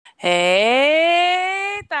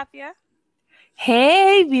Hey, Tapia.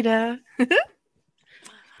 Hey, Vita.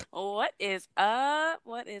 What is up?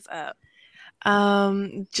 What is up?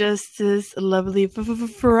 Just this lovely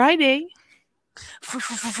Friday.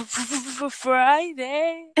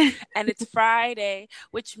 Friday. And it's Friday,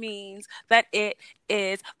 which means that it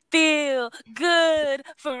is Feel Good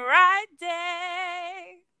Friday.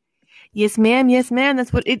 Yes, ma'am. Yes, ma'am.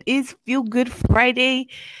 That's what it is. Feel Good Friday.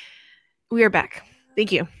 We are back.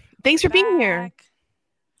 Thank you. We're Thanks for being here. back.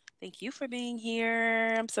 Thank you for being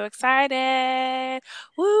here. I'm so excited.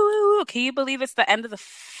 Woo, woo, woo. Can you believe it's the end of the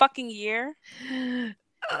fucking year?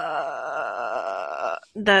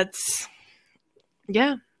 That's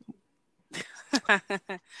yeah. We're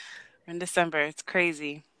in December. It's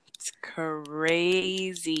crazy. It's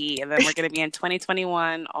crazy. And then we're going to be in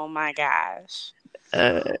 2021. Oh my gosh.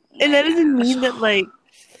 Uh, Oh and my that doesn't gosh. mean that like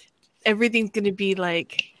everything's gonna be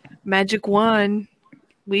like magic wand.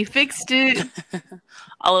 We fixed it.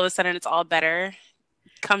 All of a sudden, it's all better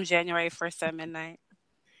come January 1st at midnight.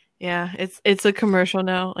 Yeah, it's a commercial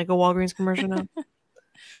now, like a Walgreens commercial now.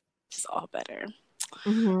 It's all better.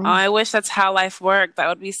 Oh, Hmm. I wish that's how life worked. That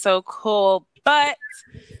would be so cool. But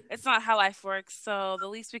it's not how life works. So the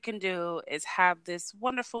least we can do is have this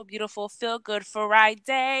wonderful, beautiful, feel good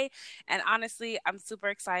Friday. And honestly, I'm super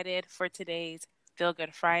excited for today's Feel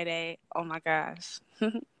Good Friday. Oh my gosh.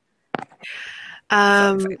 So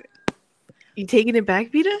Um, excited. you taking it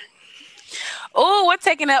back, Vita? Oh, we're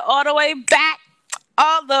taking it all the way back,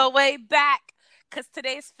 all the way back. Because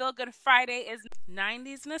today's Feel Good Friday is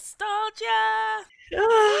 90s nostalgia.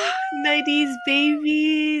 Ah, 90s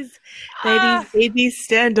babies. 90s Ah, babies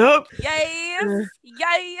stand up. yes, Uh,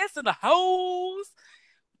 yes, in the house.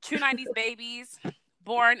 True 90s babies.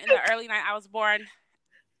 Born in the early 90s. I was born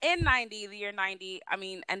in 90, the year 90. I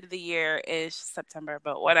mean, end of the year is September,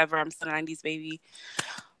 but whatever. I'm still a 90s baby.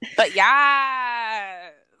 But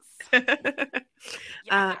yes. and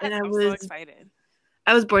Yes. I I'm so was excited.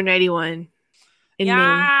 I was born 91 in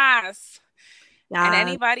May. Yes. And Yeah.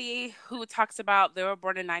 anybody who talks about they were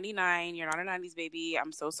born in 99, you're not a 90s baby.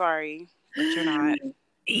 I'm so sorry, but you're not.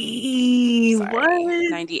 Sorry. What?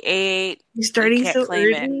 98, You you starting can't so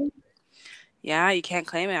claim it. early? Yeah, you can't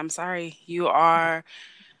claim it. I'm sorry. You are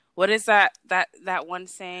what is that one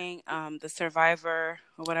saying? The survivor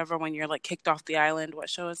or whatever when you're like kicked off the island. What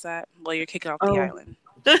show is that? Well, you're kicked off the Oh. island.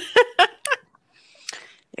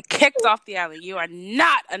 You're kicked off the island. You are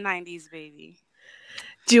not a 90s baby.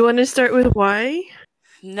 Do you want to start with why?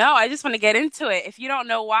 No, I just want to get into it. If you don't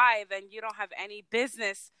know why, then you don't have any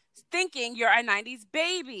business thinking you're a 90s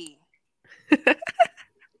baby.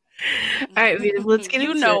 All right, Vita, let's get You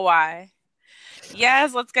into know it. why.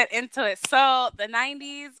 Yes, let's get into it. So, the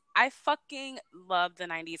 90s, I fucking love the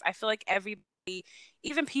 90s. I feel like everybody,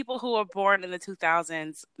 even people who were born in the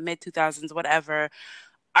 2000s, mid 2000s, whatever,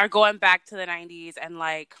 are going back to the 90s and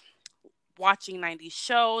like watching 90s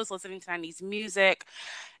shows, listening to 90s music.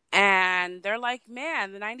 And they're like,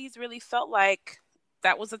 man, the 90s really felt like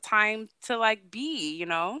that was a time to like be, you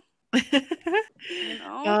know? You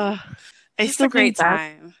know? uh, I Just a still great think back.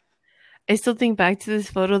 time. I still think back to this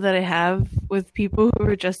photo that I have with people who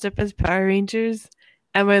were dressed up as Power Rangers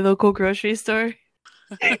at my local grocery store.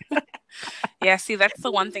 Yeah, see, that's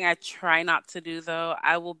the one thing I try not to do though.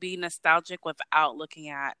 I will be nostalgic without looking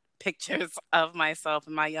at pictures of myself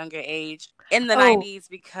in my younger age in the Oh, 90s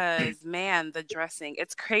because man, the dressing,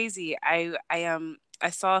 it's crazy. I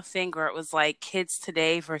saw a thing where it was like kids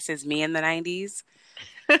today versus me in the 90s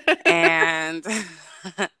and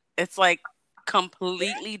it's like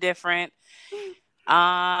completely different.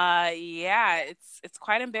 Yeah, it's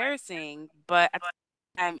quite embarrassing, but at the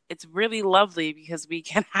same time it's really lovely because we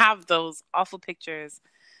can have those awful pictures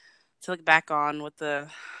to look back on with the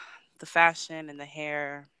fashion and the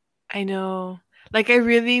hair. I know. Like I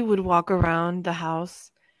really would walk around the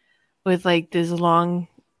house with like this long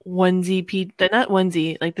onesie not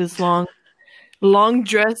onesie, like this long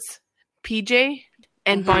dress PJ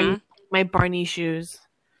and Barney Mm-hmm. my Barney shoes,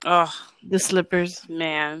 Oh the slippers.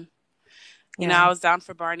 man. You know, Yeah. I was down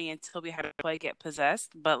for Barney until we had a toy get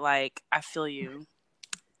possessed, but like I feel you.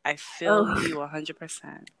 I feel Oh. you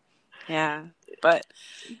 100%. Yeah. But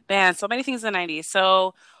man, so many things in the 90s.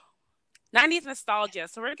 So 90s nostalgia.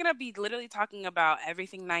 So we're gonna be literally talking about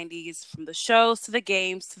everything 90s, from the shows to the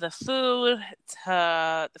games to the food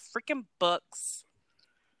to the freaking books,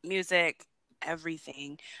 music,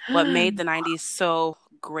 everything. What made the 90s so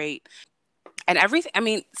great. And everything, I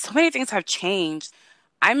mean, so many things have changed.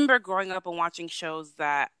 I remember growing up and watching shows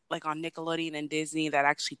that like on Nickelodeon and Disney that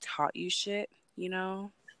actually taught you shit, you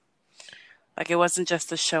know? Like it wasn't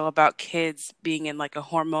just a show about kids being in like a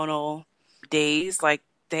hormonal daze. Like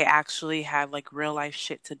they actually had like real life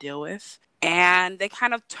shit to deal with. And they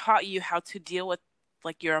kind of taught you how to deal with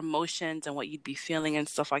like your emotions and what you'd be feeling and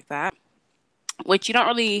stuff like that, which you don't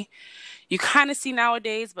really, you kind of see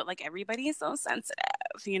nowadays, but like everybody is so sensitive,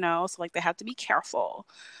 you know, so like they have to be careful.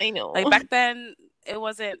 I Like know. back then, it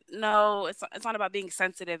wasn't, no, it's not about being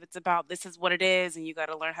sensitive. It's about this is what it is and you got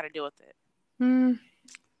to learn how to deal with it. Mm.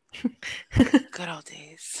 Good old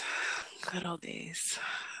days. Good old days.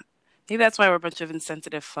 Maybe that's why we're a bunch of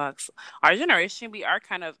insensitive fucks. Our generation, we are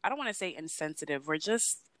kind of, I don't want to say insensitive. We're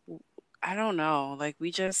just, I don't know. Like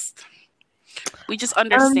we just Um,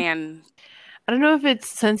 understand. I don't know if it's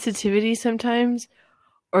sensitivity sometimes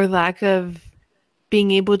or lack of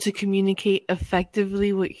being able to communicate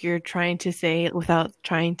effectively what you're trying to say without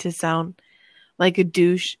trying to sound like a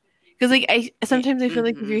douche. Because like I sometimes I feel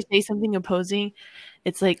like if Mm-hmm. you say something opposing,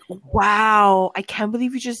 it's like, wow, I can't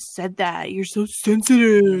believe you just said that. You're so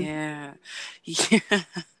sensitive. Yeah. Yeah.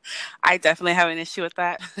 I definitely have an issue with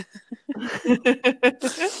that.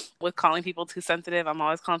 With calling people too sensitive. I'm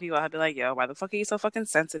always calling people, I'd be like, yo, why the fuck are you so fucking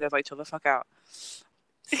sensitive? Like, chill the fuck out. So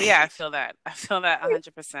yeah, I feel that. I feel that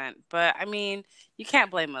 100%. But I mean, you can't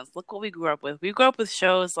blame us. Look what we grew up with. We grew up with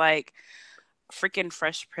shows like freaking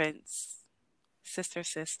Fresh Prince, Sister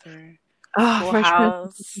Sister, Oh, Full Fresh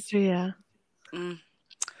Prince, House, yeah. mm,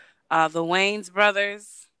 the Wayans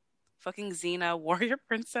brothers, fucking Xena, Warrior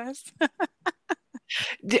Princess.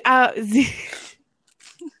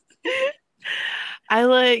 I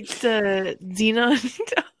liked Xenon.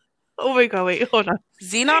 Oh my god, wait, hold on.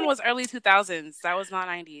 Xenon was early 2000s. That was not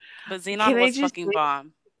 90s. But Xenon Can I was just fucking say,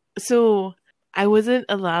 bomb. so I wasn't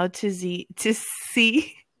allowed to see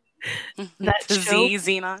that To show. Z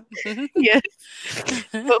Xenon. Yes.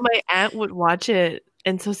 But my aunt would watch it,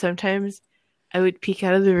 and so sometimes I would peek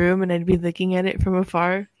out of the room and I'd be looking at it from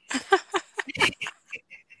afar.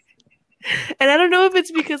 And I don't know if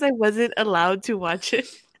it's because I wasn't allowed to watch it,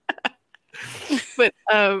 but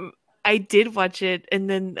I did watch it, and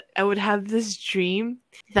then I would have this dream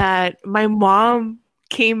that my mom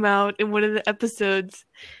came out in one of the episodes,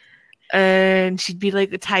 and she'd be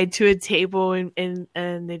like tied to a table,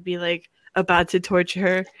 and they'd be like about to torture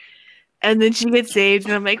her, and then she gets saved,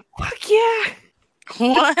 and I'm like, fuck yeah!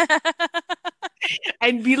 What?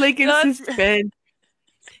 I'd be like in That's suspense.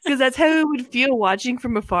 Because that's how it would feel watching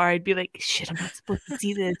from afar. I'd be like, shit, I'm not supposed to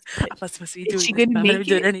see this. But I'm not supposed to be is doing she this, gonna but I'm gonna make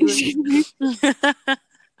do it it? Is anyway. she gonna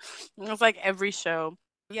make It's like every show.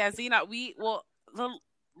 Yeah, Xena,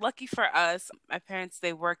 lucky for us, my parents,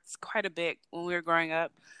 they worked quite a bit when we were growing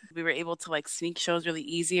up. We were able to like sneak shows a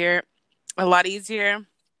lot easier.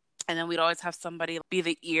 And then we'd always have somebody be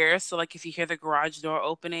the ear. So like if you hear the garage door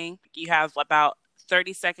opening, you have about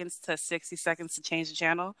 30 seconds to 60 seconds to change the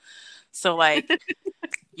channel. So like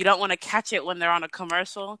you don't want to catch it when they're on a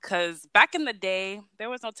commercial, because back in the day there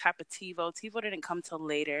was no type of TiVo. TiVo didn't come till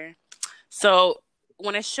later. So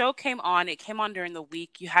when a show came on, it came on during the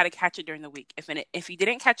week. You had to catch it during the week. If you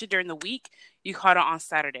didn't catch it during the week, you caught it on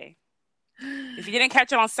Saturday. If you didn't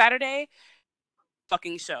catch it on Saturday,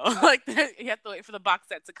 fucking show. Like you have to wait for the box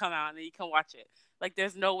set to come out and then you can watch it. Like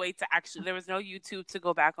there's no way to actually, there was no YouTube to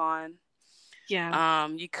go back on. Yeah.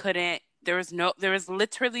 You couldn't, there was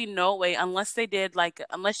literally no way, unless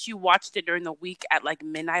you watched it during the week at like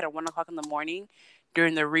midnight or 1 o'clock in the morning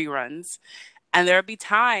during the reruns. And there would be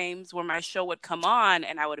times where my show would come on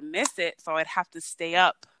and I would miss it. So I'd have to stay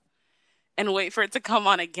up and wait for it to come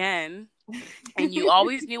on again. And you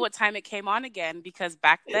always knew what time it came on again, because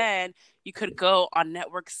back then you could go on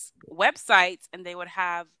networks' websites and they would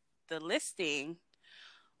have the listing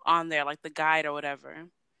on there, like the guide or whatever,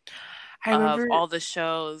 I of remember. all the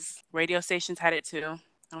shows. Radio stations had it too.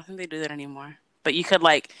 I don't think they do that anymore. But you could,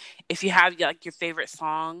 like, if you have like your favorite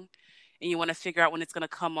song and you want to figure out when it's going to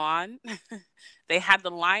come on, they had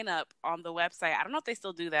the lineup on the website. I don't know if they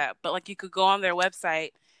still do that, but like you could go on their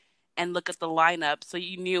website and look at the lineup so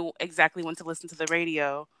you knew exactly when to listen to the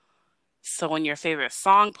radio. So when your favorite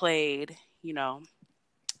song played, you know,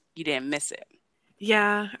 you didn't miss it.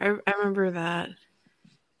 Yeah, I remember that.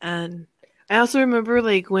 And I also remember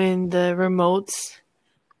like when the remotes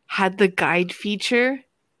had the guide feature,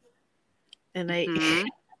 and Mm-hmm.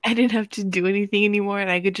 I didn't have to do anything anymore, and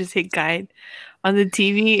I could just hit guide on the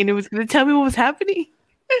TV, and it was gonna tell me what was happening.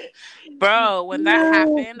 Bro, when that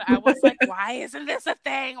No. happened, I was like, why isn't this a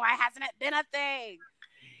thing? Why hasn't it been a thing?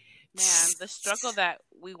 Man, the struggle that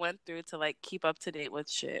we went through to like keep up to date with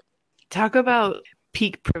shit. Talk about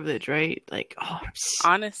peak privilege, right? Like, oh,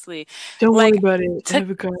 Honestly, don't worry like about it. I to have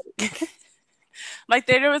a car. like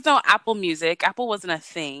there was no Apple Music. Apple wasn't a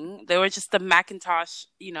thing. There was just the Macintosh,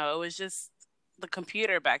 you know, it was just the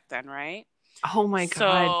computer back then, right? Oh my God.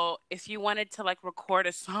 So if you wanted to like record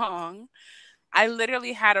a song, I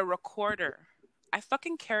literally had a recorder. I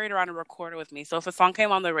fucking carried around a recorder with me. So if a song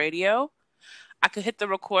came on the radio, I could hit the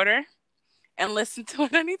recorder and listen to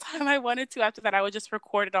it anytime I wanted to. After that, I would just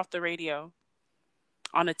record it off the radio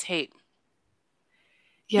on a tape.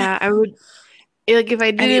 Yeah, I would like if I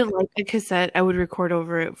And didn't like a cassette, I would record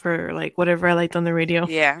over it for like whatever I liked on the radio.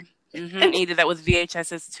 yeah. He did that with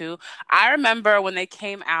VHSs too. I remember when they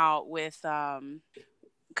came out with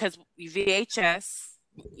because VHS,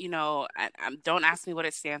 don't ask me what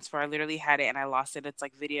it stands for. I literally had it and I lost it. It's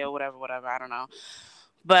like video, whatever. I don't know.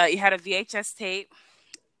 But you had a VHS tape,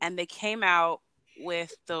 and they came out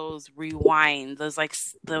with those rewind, those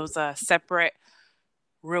separate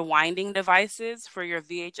rewinding devices for your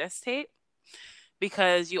VHS tape,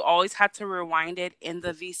 because you always had to rewind it in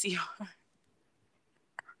the VCR.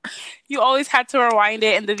 You always had to rewind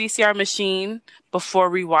it in the VCR machine before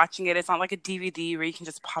rewatching it. It's not like a DVD where you can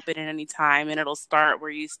just pop it in any time and it'll start where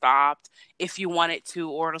you stopped if you want it to,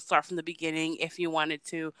 or it'll start from the beginning if you wanted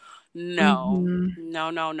to. No,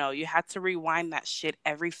 Mm-hmm. no. You had to rewind that shit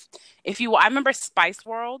I remember Spice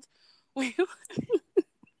World. We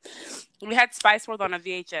we had Spice World on a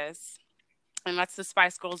VHS, and that's the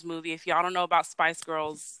Spice Girls movie. If y'all don't know about Spice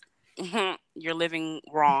Girls, you're living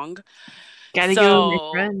wrong. Gotta go with my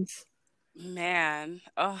So, friends. man,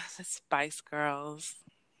 oh, the Spice Girls.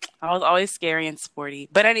 I was always scary and sporty.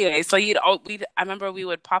 But anyway, so I remember we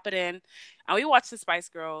would pop it in, and we watched the Spice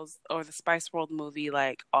Girls or the Spice World movie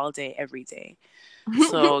like all day, every day.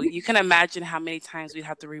 So you can imagine how many times we'd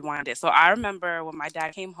have to rewind it. So I remember when my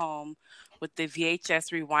dad came home with the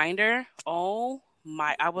VHS rewinder. Oh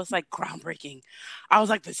my, I was like groundbreaking. I was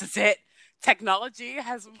like, this is it. Technology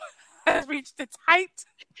has reached its height.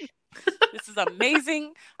 This is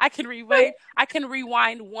amazing. I can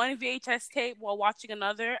rewind one VHS tape while watching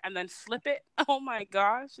another and then flip it. Oh my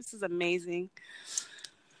gosh, this is amazing.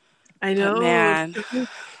 I But know. man,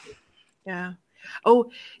 Yeah.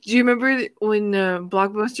 Oh, do you remember when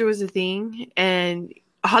Blockbuster was a thing and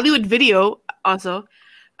Hollywood Video also?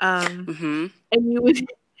 And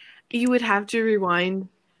you would have to rewind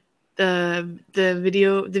the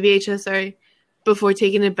video, the VHS, sorry, before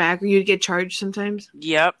taking it back, or you'd get charged sometimes.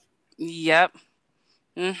 Yep.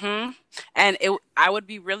 And I would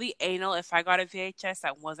be really anal if I got a VHS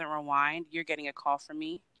that wasn't rewind. You're getting a call from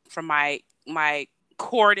me from my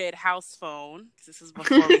corded house phone. This is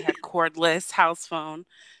before we had cordless house phone.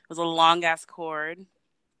 It was a long ass cord.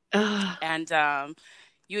 And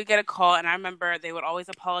you would get a call, and I remember they would always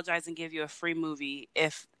apologize and give you a free movie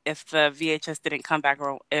if the VHS didn't come back,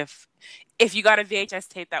 or if you got a VHS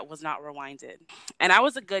tape that was not rewinded. And I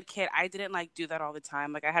was a good kid. I didn't like do that all the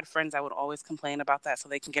time. Like I had friends that would always complain about that so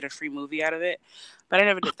they can get a free movie out of it. But I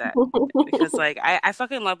never did that because like I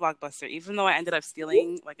fucking love Blockbuster, even though I ended up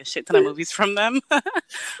stealing like a shit ton of movies from them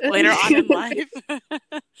later on in life.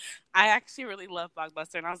 I actually really love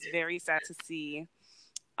Blockbuster, and I was very sad to see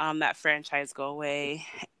that franchise go away.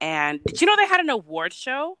 And did you know they had an award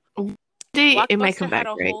show? It might come back,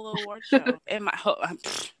 had a right? whole award show. It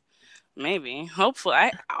might, maybe, hopefully.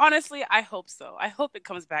 I hope so. I hope it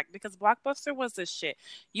comes back because Blockbuster was the shit.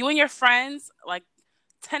 You and your friends, like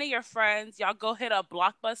 10 of your friends, y'all go hit a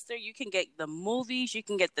Blockbuster. You can get the movies, you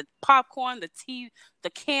can get the popcorn, the tea, the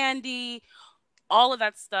candy, all of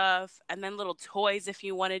that stuff, and then little toys if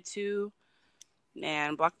you wanted to.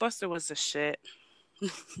 Man, Blockbuster was the shit.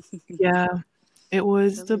 Yeah, it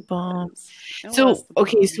was the bomb. So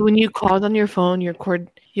when you called on your phone, your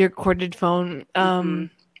corded phone,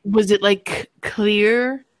 was it like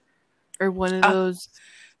clear or one of those?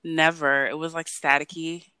 Never. It was like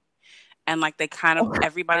staticky, and like they kind of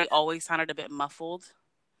everybody always sounded a bit muffled.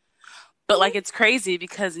 But like it's crazy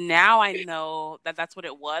because now I know that that's what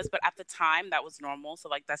it was, but at the time that was normal. So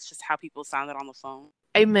like that's just how people sounded on the phone.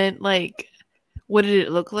 I meant like, what did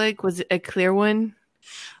it look like? Was it a clear one?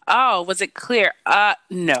 Oh, was it clear?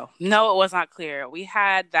 No, it was not clear. We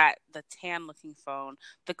had the tan looking phone.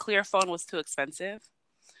 The clear phone was too expensive,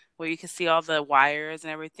 where you could see all the wires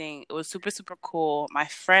and everything. It was super, super cool. My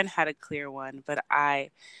friend had a clear one, but I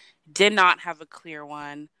did not have a clear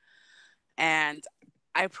one. And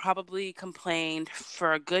I probably complained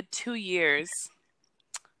for a good 2 years,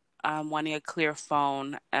 wanting a clear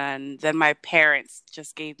phone. And then my parents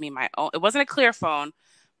just gave me my own. It wasn't a clear phone,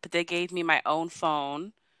 but they gave me my own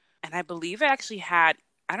phone. And I believe it actually had,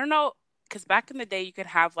 I don't know, because back in the day you could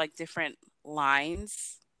have like different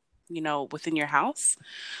lines, within your house.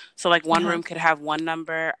 So like one room could have one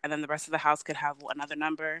number and then the rest of the house could have another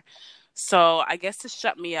number. So I guess to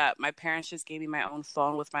shut me up, my parents just gave me my own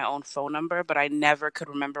phone with my own phone number, but I never could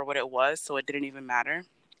remember what it was, so it didn't even matter.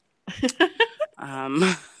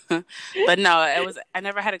 Um, but no, it was. I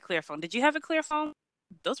never had a clear phone. Did you have a clear phone?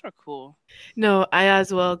 Those were cool. No, I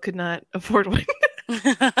as well could not afford one.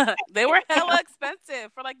 They were hella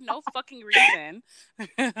expensive for like no fucking reason.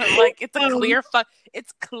 Like it's a Um, clear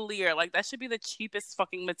it's clear. Like that should be the cheapest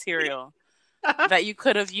fucking material that you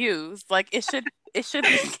could have used. Like it should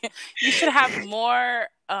be you should have more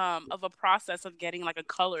of a process of getting like a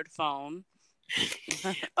colored phone.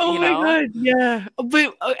 Oh You my know? God, yeah.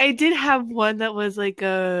 But I did have one that was like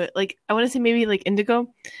like I want to say maybe like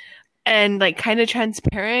indigo and like kind of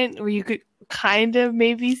transparent where you could kind of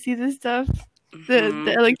maybe see the stuff, the Hmm.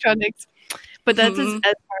 electronics. But that's Hmm.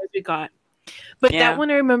 as far as we got. But that Yeah. one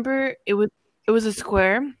I remember it was a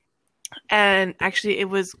square and actually it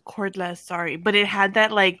was cordless, sorry, but it had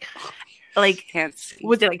that like Can't see.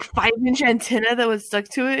 was it like 5-inch antenna that was stuck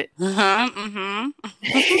to it? Uh-huh. Hmm.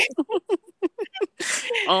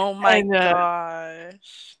 Oh my And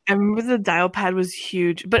gosh. I remember the dial pad was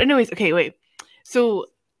huge. But anyways, okay, wait. So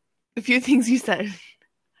a few things you said.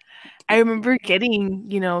 I remember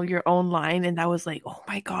getting, your own line, and that was like, oh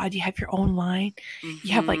my God, you have your own line.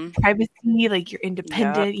 You have like Hmm. privacy, like you're Yep.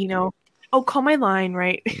 independent. Oh, call my line,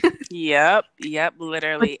 right? Yep. Yep. But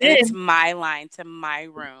Literally. And it's then, my line to my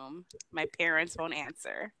room. My parents won't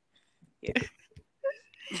answer. Yeah.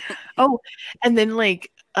 oh, and then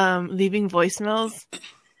like leaving voicemails,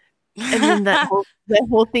 and then that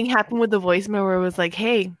whole thing happened with the voicemail where it was like,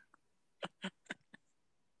 hey,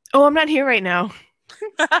 oh, I'm not here right now.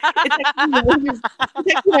 It's actually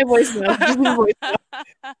my voicemail. Just leave a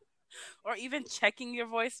voicemail. Or even checking your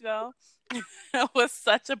voicemail was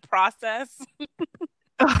such a process.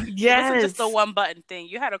 Oh, It wasn't just a yes. one button thing.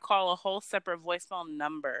 You had to call a whole separate voicemail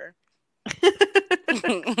number.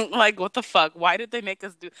 Like, what the fuck? Why did they make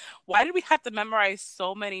us do? Why did we have to memorize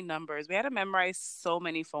so many numbers? We had to memorize so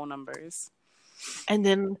many phone numbers. And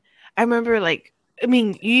then I remember, like, I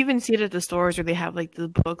mean, you even see it at the stores where they have like the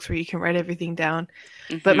books where you can write everything down.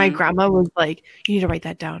 But my Hmm. grandma was like, "You need to write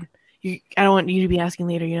that down. I don't want you to be asking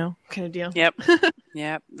later, kind of deal." Yep.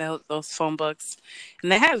 Yep. Those phone books.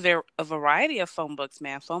 And they have a variety of phone books,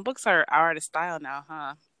 man. Phone books are out of style now,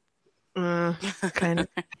 huh? Uh, kind of.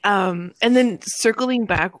 And then circling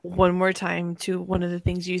back one more time to one of the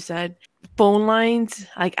things you said, phone lines,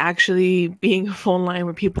 like actually being a phone line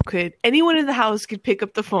where anyone in the house could pick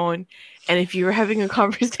up the phone, and if you were having a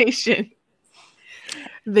conversation,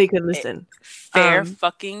 they could It, listen. fair Um,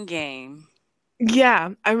 fucking game.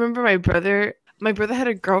 yeah, I remember my brother. My brother had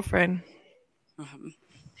a girlfriend Mhm.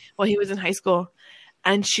 while he was in high school,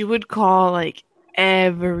 and she would call like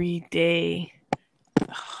every day.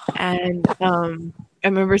 And I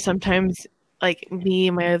remember sometimes like me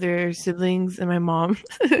and my other siblings and my mom,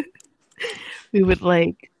 we would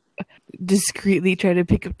like discreetly try to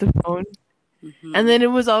pick up the phone. And Mhm. then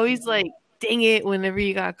it was always like, dang it, whenever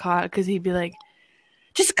you got caught, because he'd be like,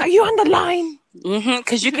 just got you on the line. Mhm.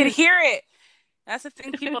 Because you could hear it. That's the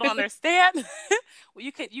thing people don't understand. Well,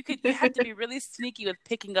 you have to be really sneaky with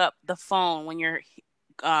picking up the phone when you're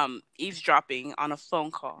eavesdropping on a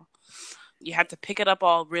phone call. You have to pick it up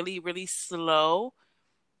all really, really slow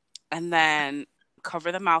and then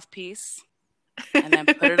cover the mouthpiece and then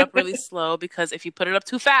put it up really slow because if you put it up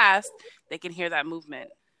too fast, they can hear that movement.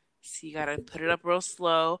 So you gotta put it up real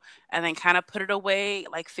slow and then kind of put it away,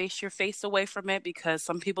 like face your face away from it because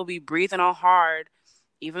some people be breathing all hard.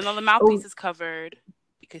 Even though the Oh, mouthpiece is covered,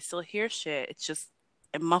 you can still hear shit. It's just,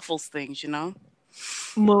 it muffles things, you know?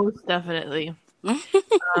 most definitely.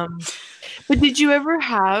 Um, but did you ever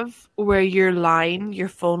have where your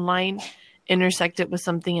phone line, intersected with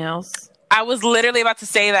something else? I was literally about to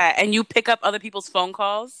say that. And you pick up other people's phone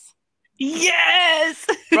calls? Yes.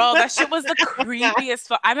 Bro, that shit was the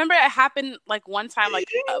creepiest. I remember it happened like one time,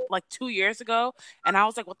 like 2 years ago, and I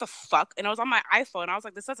was like, "What the fuck?" And it was on my iPhone. I was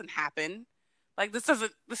like, "This doesn't happen. Like this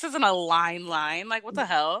isn't a line. Like what the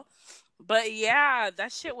hell?" But yeah,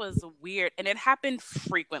 that shit was weird, and it happened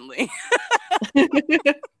frequently.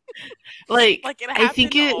 Like Like it I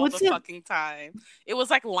think happened it all what's the the fucking time. It was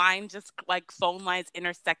like just like phone lines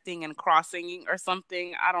intersecting and crossing or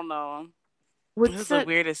something. I don't know. It what's was the that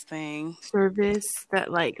weirdest thing. service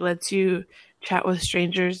that like lets you chat with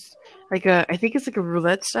strangers? I think it's like a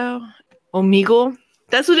roulette style. Omegle.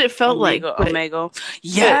 That's what it felt like, but Omega. but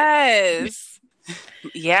Yes.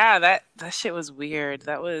 Yeah, that shit was weird.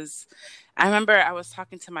 I remember I was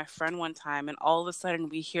talking to my friend one time and all of a sudden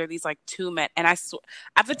we hear these like two men and at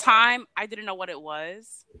the time I didn't know what it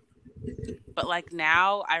was, but like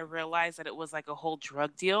now I realize that it was like a whole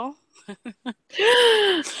drug deal.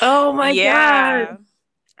 oh my god. Yeah.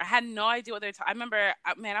 I had no idea what they're talking. I remember,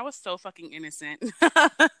 man, I was so fucking innocent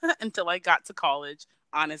until I got to college.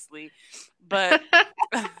 honestly. But,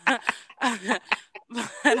 but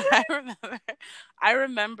I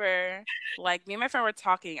remember, like, me and my friend were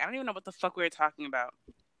talking. I don't even know what the fuck we were talking about.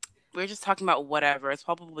 We were just talking about whatever. It's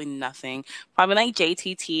probably nothing. Probably like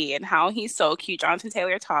JTT and how he's so cute, Jonathan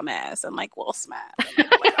Taylor Thomas, and like Will Smith. And like,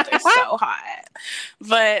 oh my god, they're so hot.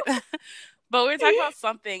 But but we were talking about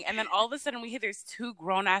something, and then all of a sudden we hear there's two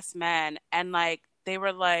grown ass men, and like they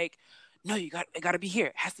were like, "No, it got to be here.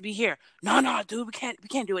 It has to be here. No, dude, we can't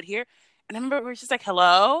do it here." And I remember we were just like,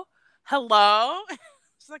 "Hello, hello."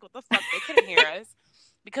 She's like, "What the fuck?" They couldn't hear us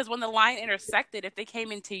because when the line intersected, if they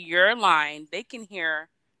came into your line, they can hear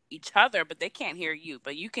each other, but they can't hear you.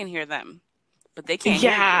 But you can hear them, but they can't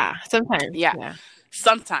hear you. Yeah, sometimes. Yeah, Yeah.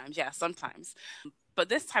 sometimes. Yeah, sometimes. But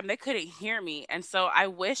this time they couldn't hear me. And so I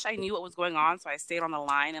wish I knew what was going on. So I stayed on the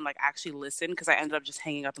line and like actually listened because I ended up just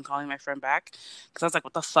hanging up and calling my friend back. Because I was like,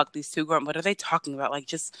 what the fuck? These two girls, what are they talking about? Like,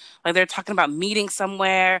 just like they're talking about meeting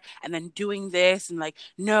somewhere and then doing this and like,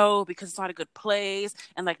 no, because it's not a good place.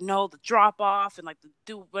 And like, no, the drop off and like the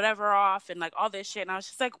do whatever off and like all this shit. And I was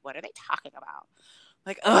just like, what are they talking about?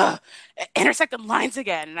 Like, ugh, intersect the lines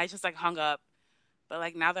again. And I just like hung up. But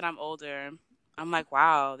like now that I'm older, I'm like,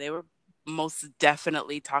 wow, they were most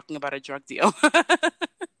definitely talking about a drug deal. Like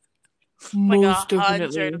Most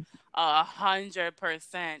definitely.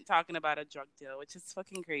 100% talking about a drug deal, which is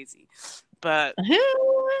fucking crazy. But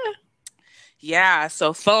yeah,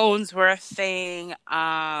 so phones were a thing.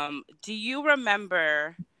 Do you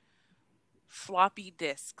remember floppy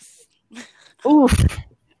disks? Oof.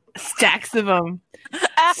 Stacks of them.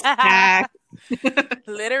 Stacks.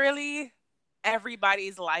 Literally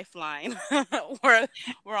everybody's lifeline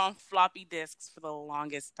were on floppy disks for the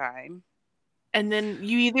longest time. And then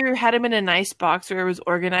you either had them in a nice box where it was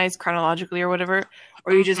organized chronologically or whatever,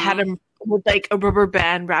 or you just had them with like a rubber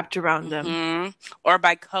band wrapped around them. Or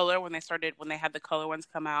by color when they had the color ones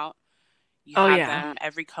come out. You had them.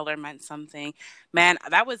 Every color meant something. Man,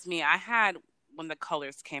 that was me. I had when the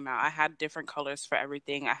colors came out. I had different colors for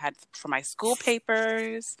everything. I had for my school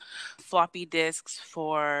papers, floppy disks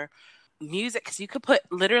for music, because you could put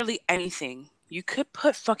literally anything. You could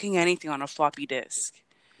put fucking anything on a floppy disk.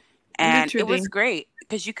 And literally. It was great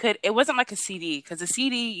because it wasn't like a CD, because a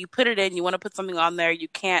CD, you put it in, you want to put something on there, you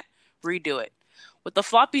can't redo it. With the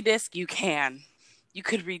floppy disk, you can. You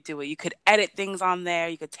could redo it. You could edit things on there.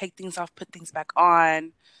 You could take things off, put things back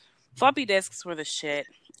on. Floppy disks were the shit.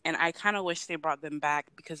 And I kind of wish they brought them back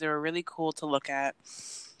because they were really cool to look at.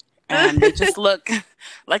 And they just look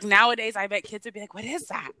like nowadays, I bet kids would be like, what is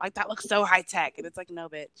that? Like, that looks so high tech. And it's like, no,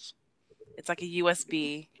 bitch. It's like a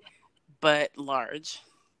USB, but large.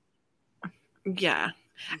 Yeah.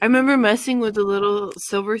 I remember messing with the little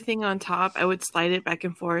silver thing on top. I would slide it back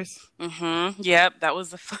and forth. Yep. That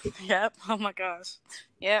was the fun. Yep. Oh my gosh.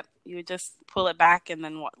 Yep. You would just pull it back and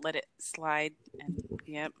then let it slide. And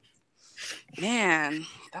yep. Man,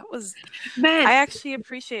 that was. Man, I actually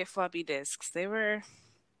appreciate floppy disks. They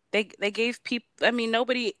gave people. I mean,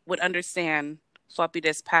 nobody would understand floppy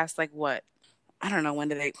disks past like what? I don't know. When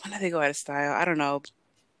did they go out of style? I don't know.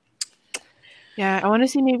 Yeah, I want to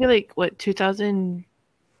say maybe like what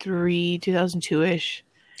 2003, 2002-ish.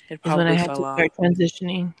 It probably is when I had to start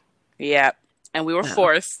transitioning. Yeah, and we were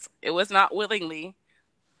forced. It was not willingly.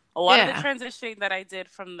 A lot of the transitioning that I did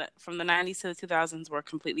from the 90s to the 2000s were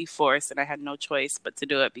completely forced, and I had no choice but to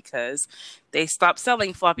do it because they stopped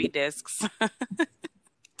selling floppy disks.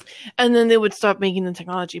 And then they would stop making the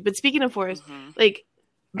technology. But speaking of forced, like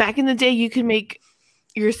back in the day, you could make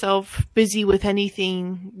yourself busy with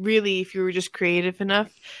anything really if you were just creative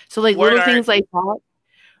enough. So like little things like that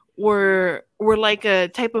were like a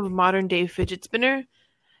type of modern day fidget spinner.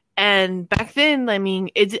 And back then, I mean,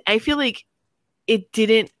 I feel like it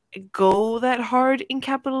didn't go that hard in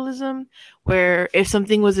capitalism, where if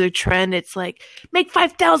something was a trend, it's like make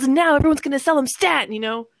 5,000 now, everyone's gonna sell them stat, you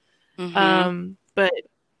know. But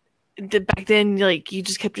back then, like you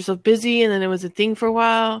just kept yourself busy, and then it was a thing for a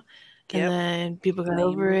while. And then people got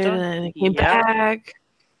over it, and then it came back.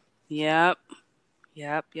 Yep.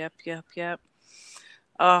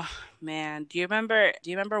 Oh man, do you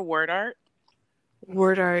remember word art?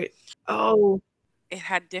 Word art. Oh. It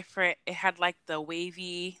had like the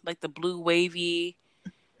wavy, like the blue wavy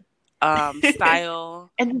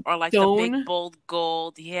style, and or like the big bold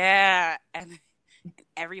gold. Yeah, and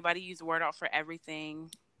everybody used word art for everything.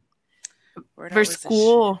 For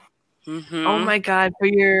school. Oh my god, for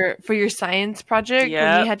your science project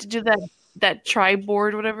when you had to do that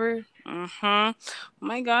tri-board, whatever. Oh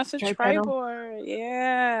my gosh, a tri-board.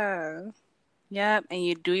 Yeah. Yep, and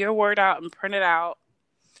you do your word out and print it out.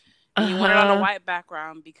 And you want it on a Uh-huh. white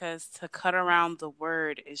background because to cut around the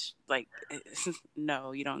word is like,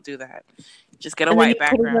 no, you don't do that. Just get a And then white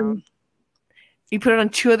background. you put it on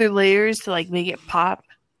 2 other layers to like make it pop.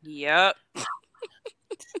 Yep.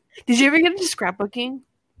 Did you ever get into scrapbooking?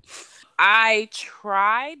 I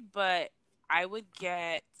tried, but I would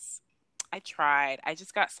get. I tried. I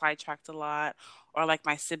just got sidetracked a lot, or like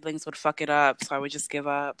my siblings would fuck it up, so I would just give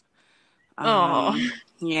up. Oh.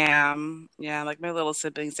 Yeah, yeah. Like my little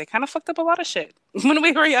siblings, they kind of fucked up a lot of shit when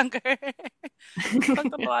we were younger.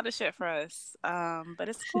 Fucked up a lot of shit for us. But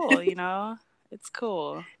it's cool, you know. It's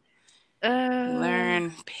cool. uh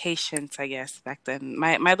Learn patience, I guess. Back then,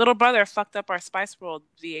 my little brother fucked up our Spice World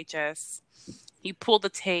VHS. He pulled the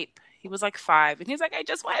tape. He was like 5, and he's like, "I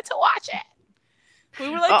just wanted to watch it." We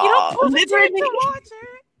were like, "You don't oh, pull the tape literally. to watch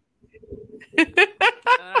it."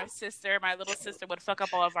 And our sister, my little sister, would fuck up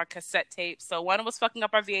all of our cassette tapes. So one was fucking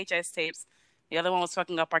up our VHS tapes, the other one was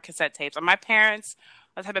fucking up our cassette tapes. And my parents,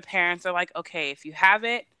 the type of parents, are like, okay, if you have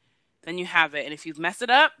it, then you have it, and if you've messed it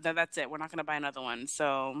up, then that's it. We're not gonna buy another one.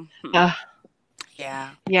 So uh,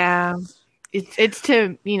 yeah, yeah. It's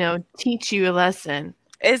to, teach you a lesson.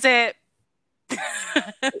 is it?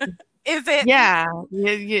 Is it? Yeah.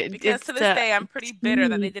 Yeah, Because it's to this to day, I'm pretty bitter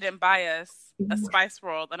that they teach. didn't buy us a Spice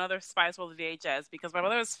World, another Spice World VHS, because my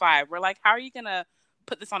mother was 5. We're like, how are you gonna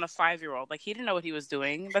put this on a 5-year-old? Like, he didn't know what he was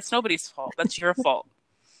doing. That's nobody's fault. That's your fault.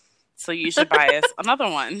 So you should buy us another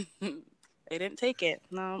one. They didn't take it.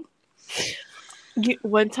 No.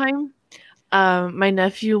 One time, my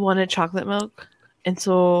nephew wanted chocolate milk. And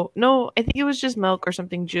so, no, I think it was just milk or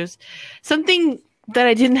something, juice. Something that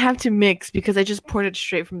I didn't have to mix because I just poured it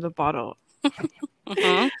straight from the bottle.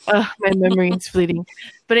 Mm-hmm. My memory is fleeting.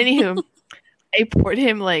 But anywho, I poured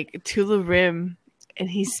him like to the rim and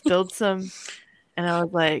he spilled some. And I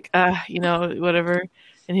was like, whatever.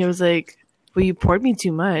 And he was like, well, you poured me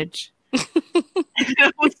too much. And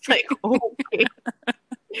I was like, okay.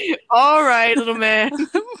 All right, little man.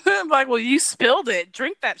 I'm like, well, you spilled it.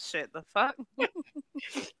 Drink that shit. The fuck?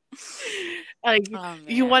 Like, Oh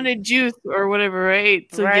you man. wanted juice or whatever, right?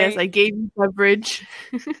 So yes, Right. I gave you beverage.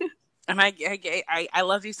 And I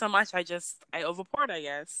love you so much. I overpoured, I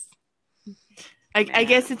guess. I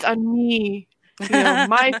guess Man. it's on me.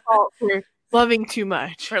 My fault for loving too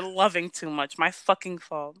much. For loving too much. My fucking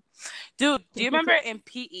fault. Dude, do you remember in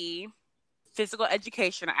PE, physical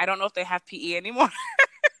education? I don't know if they have PE anymore.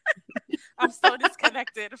 I'm so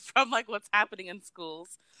disconnected from like what's happening in schools.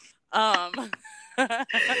 Um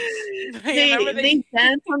remember They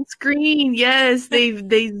dance on screen. Yes, they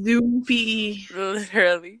zoom PE.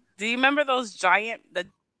 literally. Do you remember the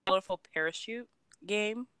colorful parachute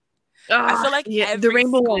game? I feel like Yeah, the every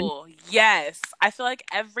rainbow one. school, yes. I feel like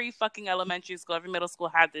every fucking elementary school, every middle school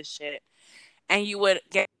had this shit. And you would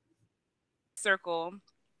get a circle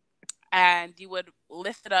and you would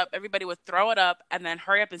lift it up, everybody would throw it up and then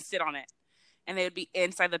hurry up and sit on it. And they would be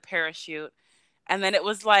inside the parachute. And then it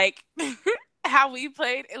was like how we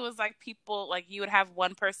played, it was like people like you would have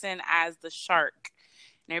one person as the shark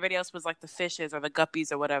and everybody else was like the fishes or the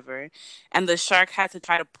guppies or whatever. And the shark had to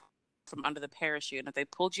try to pull from under the parachute. And if they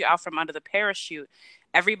pulled you out from under the parachute,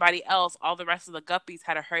 everybody else, all the rest of the guppies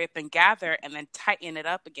had to hurry up and gather and then tighten it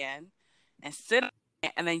up again and sit on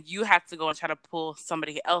it. And then you had to go and try to pull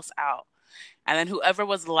somebody else out. And then whoever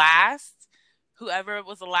was the last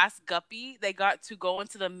guppy, they got to go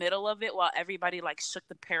into the middle of it while everybody like shook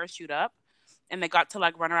the parachute up. And they got to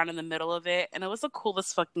like run around in the middle of it. And it was the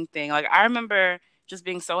coolest fucking thing. Like I remember just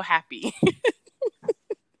being so happy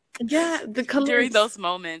Yeah, the during colors. those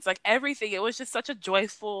moments. Like everything. It was just such a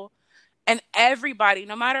joyful and everybody,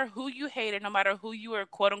 no matter who you hated, no matter who you were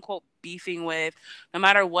quote unquote beefing with, no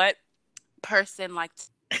matter what person like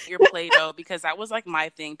your Play-Doh, because that was like my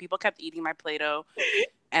thing. People kept eating my Play-Doh.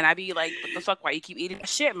 And I'd be like, what the fuck? Why you keep eating that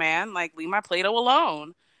shit, man? Like, leave my Play-Doh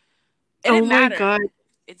alone. It Oh didn't my matter. god.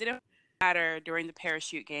 It didn't matter during the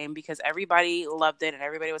parachute game because everybody loved it and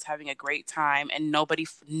everybody was having a great time and nobody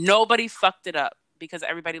fucked it up because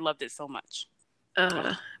everybody loved it so much.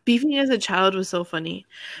 Beefing as a child was so funny.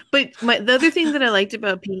 But the other thing that I liked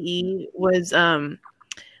about PE was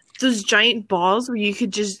those giant balls where you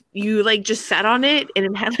just sat on it and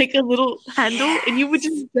it had like a little handle and you would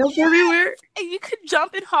just jump everywhere. And you could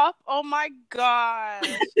jump and hop. Oh my gosh.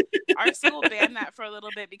 Our school banned that for a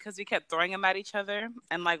little bit because we kept throwing them at each other.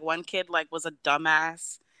 And like one kid like was a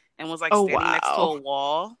dumbass and was like Oh standing next to a wow.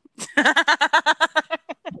 wall.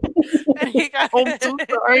 And he got Oh, I'm so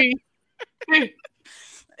sorry.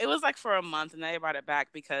 it was like for a month and then they brought it back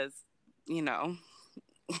because, you know,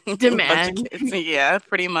 a bunch of Demand. kids. Yeah,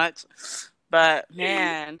 pretty much. But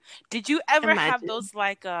man, did you ever have Imagine. those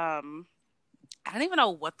like I don't even know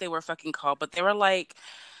what they were fucking called, but they were like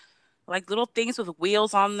little things with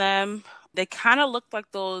wheels on them. They kind of looked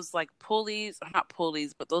like those like pulleys, or not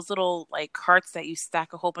pulleys, but those little like carts that you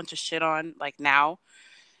stack a whole bunch of shit on like now.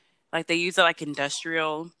 Like they use it like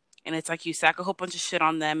industrial, and it's like you stack a whole bunch of shit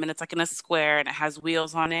on them, and it's like in a square, and it has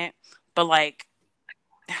wheels on it. But like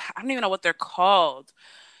I don't even know what they're called.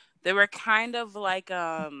 They were kind of like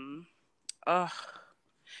uh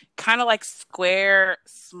kind of like square,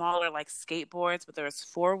 smaller like skateboards, but there was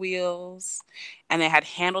four wheels, and they had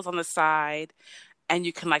handles on the side, and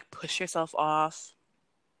you can like push yourself off.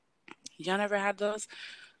 Y'all never had those?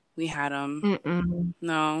 We had them. Mm-mm.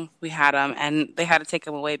 No, we had them, and they had to take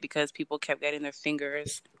them away because people kept getting their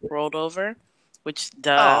fingers rolled over, which,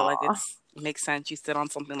 duh, like Aw. it makes sense. You sit on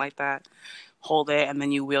something like that, hold it, and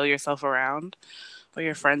then you wheel yourself around, or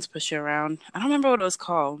your friends push you around. I don't remember what it was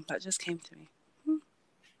called. That just came to me.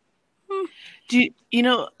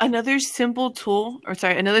 Another simple tool, or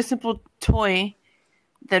sorry, another simple toy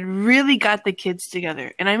that really got the kids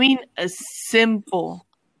together, and I mean a simple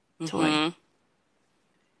toy, Mm-hmm.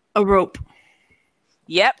 a rope,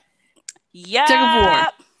 Yep. tug of war.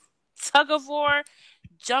 Yep. Tug of war,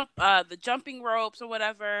 the jumping ropes or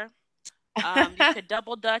whatever. You could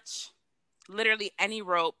double dutch, literally any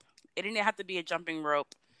rope. It didn't have to be a jumping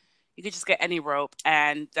rope. You could just get any rope,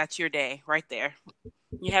 and that's your day right there.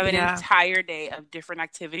 You have an Yeah. entire day of different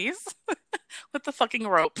activities with the fucking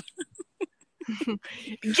rope.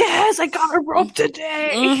 Yes, I got a rope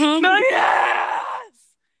today. Mm-hmm.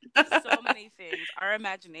 Yes! So many things. Our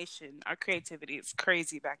imagination, our creativity is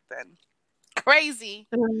crazy back then. Crazy.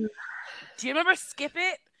 Do you remember Skip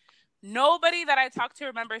It? Nobody that I talked to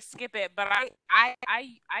remembers Skip It, but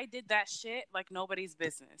I did that shit like nobody's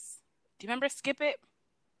business. Do you remember Skip It?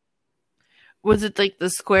 Was it like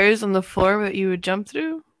the squares on the floor that you would jump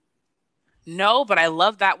through? No, but I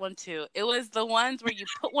love that one too. It was the ones where you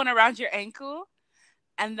put one around your ankle,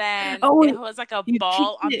 and then it was like a You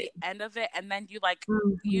ball kicked on it. the end of it, and then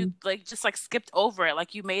Mhm. you like just like skipped over it,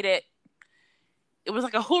 like you made it. It was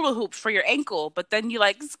like a hula hoop for your ankle, but then you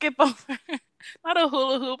like skip over. Not a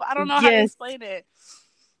hula hoop. I don't know how to Yes, explain it.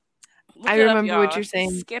 Look I it up, remember what y'all. you're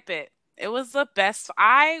saying. Skip It. It was the best.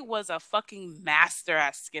 I was a fucking master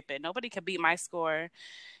at Skip It. Nobody could beat my score.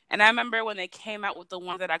 And I remember when they came out with the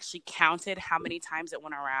one that actually counted how many times it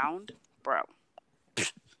went around. Bro.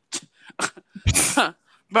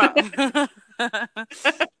 Bro.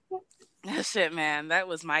 That shit, man. That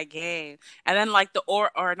was my game. And then like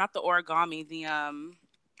or not the origami,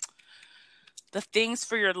 the things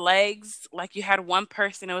for your legs, like you had one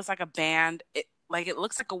person, it was like a band. It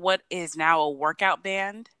looks like what is now a workout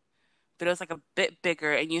band, but it was like a bit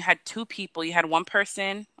bigger, and you had two people. You had one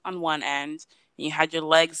person on one end, and you had your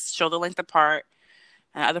legs shoulder length apart,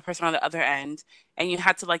 and the other person on the other end, and you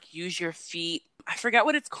had to like use your feet. I forget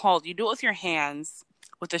what it's called. You do it with your hands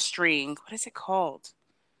with a string. What is it called?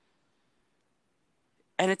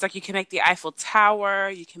 And it's like you can make the Eiffel Tower,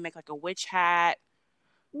 you can make like a witch hat.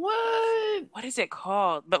 What? What is it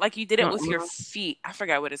called? But like you did it with your Uh-uh. feet. I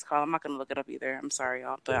forgot what it's called. I'm not gonna look it up either. I'm sorry,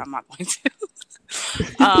 y'all, but I'm not going to.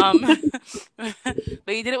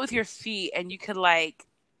 But you did it with your feet, and you could like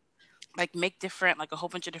make different, like a whole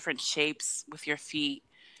bunch of different shapes with your feet.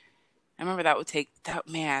 I remember that would take that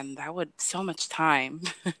man. That would so much time.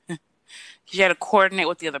 You had to coordinate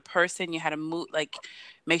with the other person. You had to move, like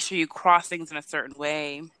make sure you cross things in a certain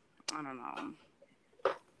way. I don't know.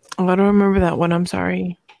 Oh, I don't remember that one. I'm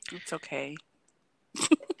sorry. It's okay.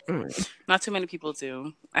 Mm. Not too many people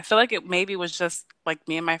do. I feel like it maybe was just like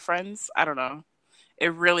me and my friends. I don't know.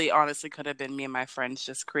 It really honestly could have been me and my friends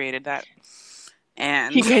just created that.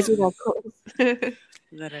 And You guys are that close.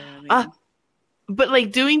 literally. But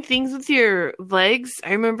like doing things with your legs,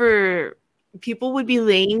 I remember people would be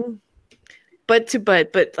laying butt to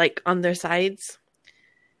butt, but like on their sides.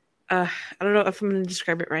 I don't know if I'm going to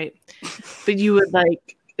describe it right, but you would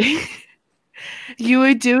like you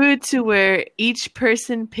would do it to where each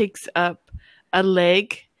person picks up a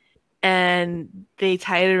leg and they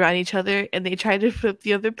tie it around each other and they try to flip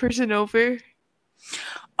the other person over.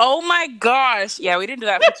 Oh my gosh. Yeah, we didn't do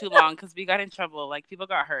that for too long because we got in trouble. Like people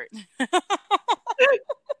got hurt.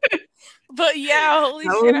 But yeah, holy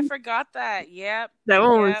shit, I forgot that. Yep. That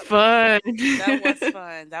one was Yep. fun. That was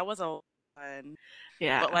fun. That was a lot of fun.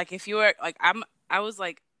 Yeah. But like if you were like I was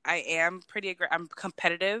like I am pretty I'm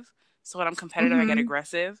competitive. So when I'm competitive I get Mhm.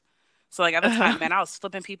 aggressive. So like at the time, man, I was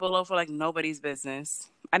flipping people over like nobody's business.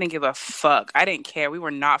 I didn't give a fuck. I didn't care. We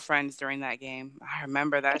were not friends during that game. I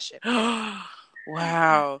remember that shit.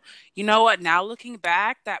 Wow. You know what? Now looking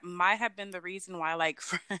back, that might have been the reason why like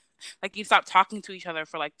like you stopped talking to each other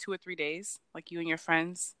for like 2 or 3 days, like you and your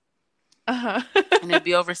friends. Uh-huh. and it'd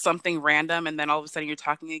be over something random, and then all of a sudden you're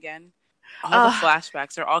talking again. All the uh,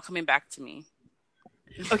 flashbacks are all coming back to me.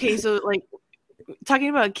 okay, so like talking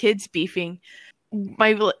about kids beefing,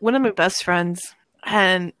 my one of my best friends,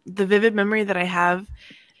 and the vivid memory that I have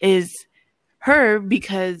is her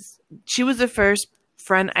because she was the first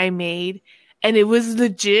friend I made, and it was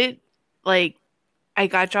legit like I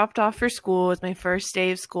got dropped off for school. It was my first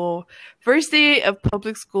day of school, first day of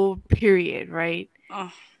public school, period, right?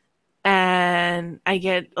 Oh. And I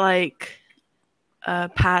get like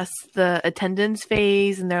past the attendance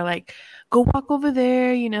phase, and they're like, "Go walk over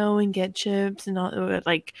there, you know, and get chips and all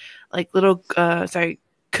like little sorry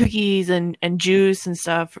cookies and juice and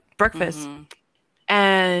stuff for breakfast." Mm-hmm.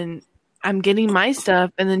 And I'm getting my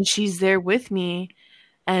stuff, and then she's there with me,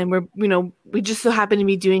 and we just so happen to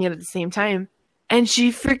be doing it at the same time, and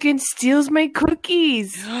she freaking steals my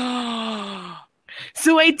cookies.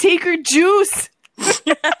 So I take her juice.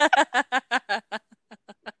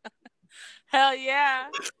 Hell yeah.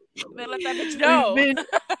 They let that bitch know.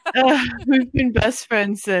 We've been best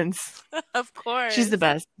friends since. Of course. She's the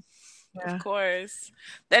best. Yeah. Of course.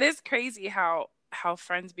 That is crazy how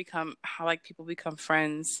friends become, how like people become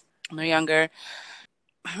friends when they're younger.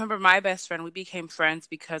 I remember my best friend, we became friends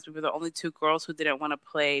because we were the only two girls who didn't want to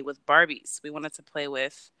play with Barbies. We wanted to play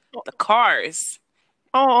with the cars.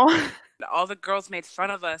 Oh. All the girls made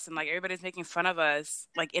fun of us, and like everybody's making fun of us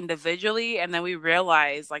like individually, and then we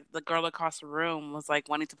realized like the girl across the room was like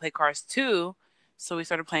wanting to play cars too, so we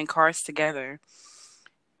started playing cars together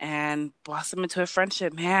and blossomed into a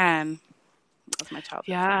friendship. Man, that was my childhood.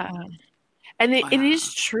 Yeah. And it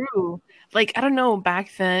is true. Like, I don't know,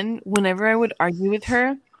 back then, whenever I would argue with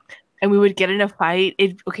her and we would get in a fight,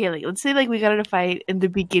 okay, like let's say like we got in a fight in the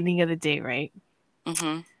beginning of the day, right?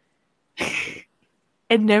 Mm-hmm.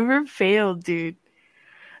 It never failed, dude.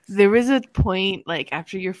 There was a point like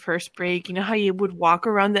after your first break, you know how you would walk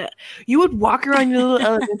around your little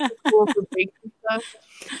elementary school for breaks and stuff,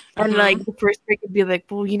 and like the first break would be like,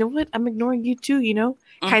 well, you know what? I'm ignoring you too, you know,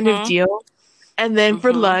 kind of deal. And then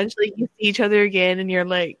for lunch, like you see each other again, and you're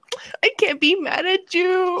like, I can't be mad at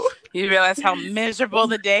you. You realize how miserable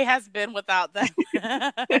the day has been without them.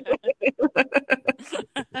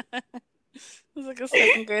 It was like a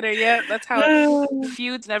second grader. Yeah, that's how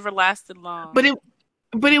feuds never lasted long. But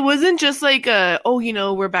it wasn't just like oh, you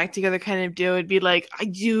know, we're back together kind of deal. It'd be like,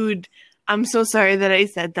 dude, I'm so sorry that I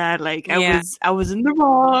said that. Like I was in the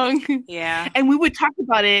wrong. Yeah. And we would talk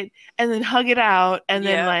about it and then hug it out and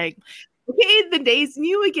then like, okay, the day's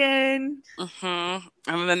new again. Mm-hmm.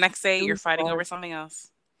 And then the next day you're fighting over something else.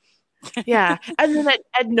 Yeah. And then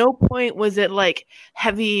at no point was it like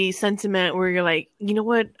heavy sentiment where you're like, you know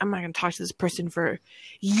what? I'm not going to talk to this person for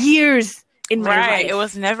years in my life. It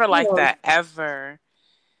was never like that, ever.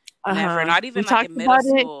 Never. Not even like in middle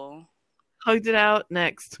school. Hugged it out.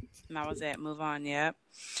 Next. And that was it. Move on. Yep.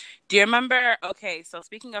 Do you remember? Okay, so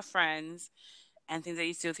speaking of friends and things that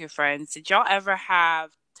you do with your friends, did y'all ever have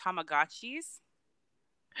Tamagotchis?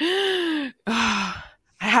 I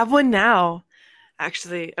have one now.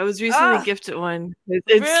 Actually, I was recently gifted one.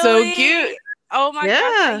 It's so cute. Oh my gosh,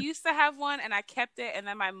 I used to have one and I kept it, and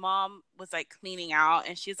then my mom was like cleaning out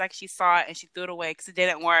and she's like, she saw it and she threw it away because it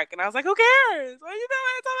didn't work, and I was like, who cares? Why you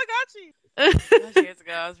know Tamagotchi? Years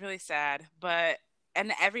ago, I was really sad,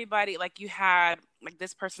 and everybody, like, you had like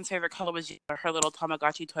this person's favorite color was her little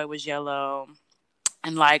Tamagotchi toy was yellow,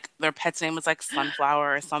 and like their pet's name was like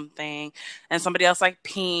Sunflower or something, and somebody else like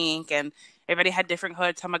pink, and everybody had different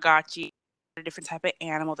colored Tamagotchi. A different type of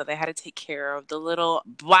animal that they had to take care of. The little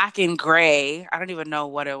black and gray, I don't even know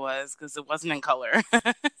what it was because it wasn't in color.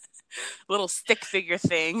 Little stick figure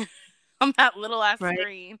thing on that little ass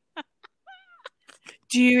screen.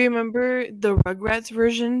 Do you remember the Rugrats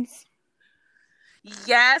versions?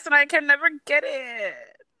 Yes, and I can never get it.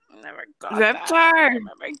 Never got Reptar. That. I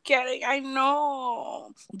remember getting. I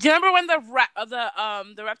know. Do you remember when the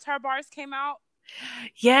Reptar bars came out?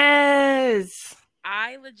 Yes.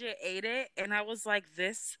 I legit ate it, and I was like,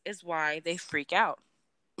 this is why they freak out.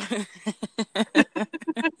 I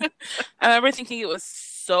remember thinking it was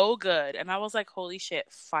so good, and I was like, holy shit,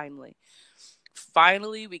 finally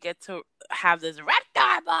we get to have this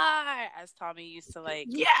Reptar bar, as Tommy used to like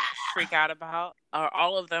freak out about, or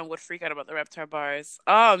all of them would freak out about the Reptar bars.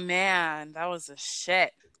 Oh man, that was the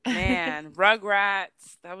shit. Man,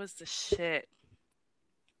 Rugrats, that was the shit.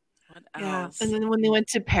 What else? And then when they went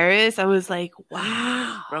to Paris, I was like,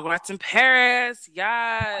 wow. Rugrats in Paris,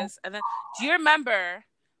 yes. And then, do you remember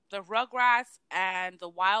the Rugrats and the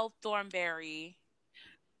Wild Thornberry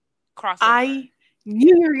crossover? I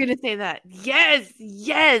knew you were going to say that. Yes.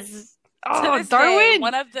 To Oh, this day, Darwin.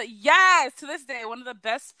 to this day, one of the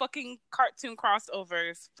best fucking cartoon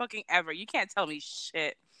crossovers fucking ever. You can't tell me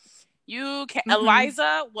shit. You can Mm-hmm.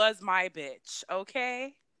 Eliza was my bitch,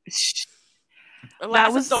 okay? That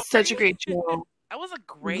Eliza was Dory. such a great show. That was a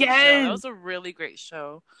great show. That Yes. was a really great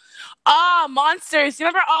show. Ah, Monsters. You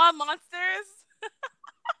remember Ah Monsters?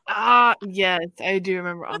 Ah, yes, I do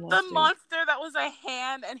remember All With the Monsters. monster that was a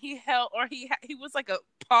hand and he held, or he was like a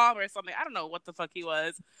palm or something. I don't know what the fuck he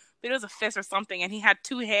was, but it was a fist or something, and he had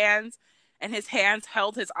two hands, and his hands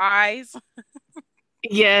held his eyes.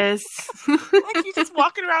 Yes. Like he's just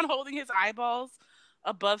walking around holding his eyeballs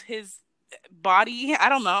above his body. I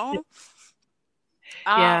don't know.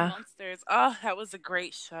 Ah, Yeah. Monsters. Oh, that was a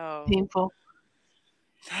great show. Painful.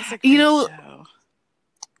 That was a You great know, show.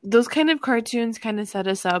 those kind of cartoons kind of set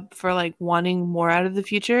us up for like wanting more out of the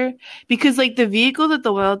future because like the vehicle that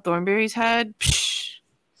the Wild Thornberries had,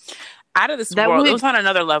 Out of this that world. It would was on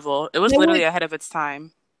another level. It was that literally would ahead of its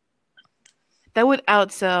time. that would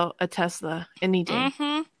outsell a Tesla any day.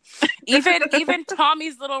 Mm-hmm. Even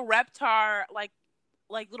Tommy's little Reptar, like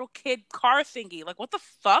little kid car thingy. Like what the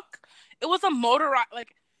fuck? It was a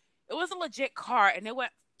like it was a legit car and it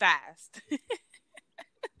went fast.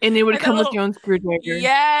 And it would And that come with little your own screwdriver.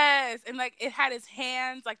 yes, and like it had his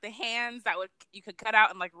hands, like the hands that would you could cut out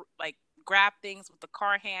and like grab things with the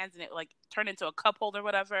car hands, and it like turned into a cup holder, or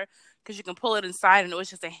whatever, because you can pull it inside, and it was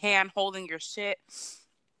just a hand holding your shit.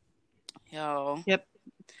 Yo, Yep.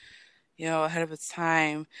 ahead of its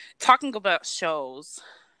time. Talking about shows,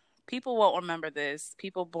 people won't remember this.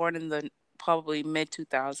 People born in the probably mid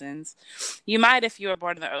 2000s. You might if you were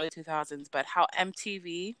born in the early 2000s, but how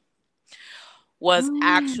MTV was Mm.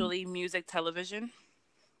 actually music television.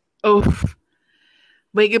 Oh,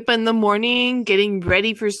 wake up in the morning, getting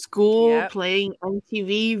ready for school, Yep. playing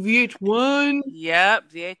MTV, VH1. Yep,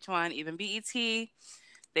 VH1, even BET.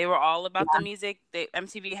 They were all about the music.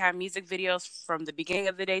 MTV had music videos from the beginning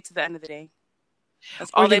of the day to the end of the day. That's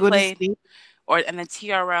Or all they they go to played. sleep. And then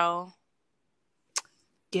TRL.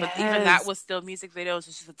 But even that Yes. was still music videos.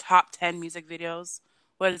 It's just the top 10 music videos.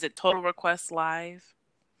 What is it? Total Request Live.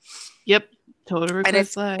 Yep. Total And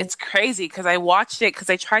Request Live. it's crazy because I watched it because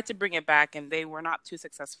they tried to bring it back and they were not too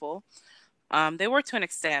successful. They were to an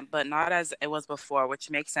extent, but not as it was before, which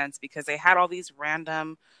makes sense because they had all these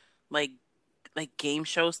random like game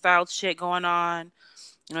show style shit going on.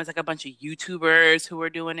 You know, it's like a bunch of YouTubers who were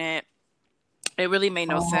doing it. It really made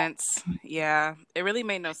no Oh. sense. Yeah, it really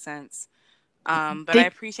made no sense. But I They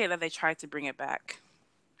appreciate that they tried to bring it back.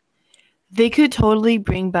 they could totally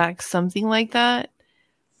bring back something like that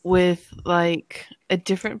with like a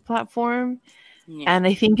different platform. Yeah. And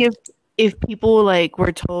I think if people like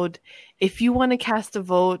were told if you want to cast a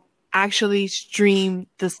vote, actually stream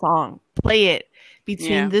the song, play it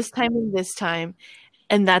between Yeah. this time and this time,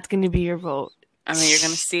 and that's going to be your vote. I mean, you're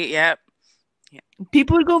going to see it. Yep.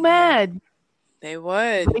 People would go mad. They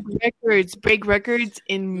would. Break records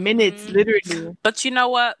in minutes, literally. But you know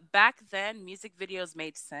what? Back then, music videos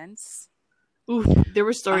made sense. Oof, there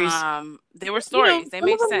were stories. They were stories. They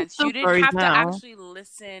made sense. You didn't have to now. actually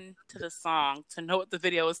listen to the song to know what the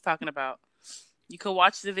video was talking about. You could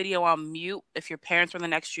watch the video on mute if your parents were in the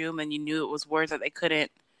next room and you knew it was words that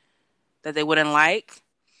they wouldn't like.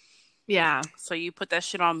 Yeah. So you put that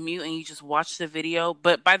shit on mute and you just watch the video.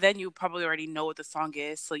 But by then you probably already know what the song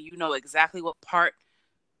is. So you know exactly what part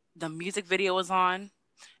the music video is on.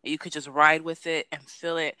 And you could just ride with it and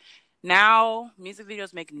feel it. Now, music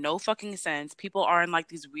videos make no fucking sense. People are in like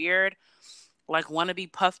these weird, like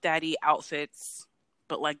wannabe Puff Daddy outfits,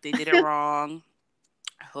 but like they did it wrong.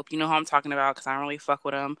 I hope you know who I'm talking about because I don't really fuck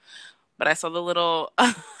with them. But I saw the little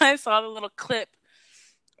clip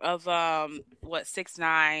of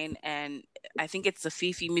 6ix9ine, and I think it's the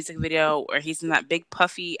Fifi music video where he's in that big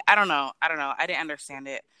puffy. I don't know. I didn't understand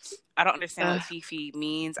it. I don't understand what Fifi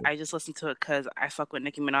means. I just listened to it because I fuck with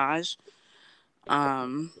Nicki Minaj.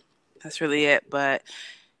 That's really it. But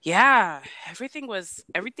yeah, everything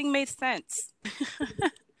made sense.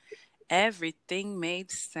 Everything made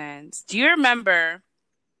sense. Do you remember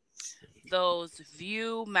those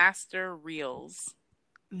Viewmaster reels?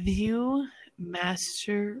 Viewmaster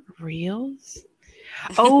reels?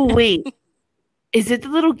 Oh, wait. Is it the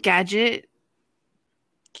little gadget?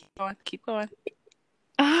 Keep going.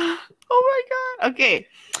 Oh my god. Okay.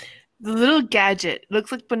 The little gadget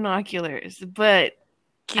looks like binoculars, but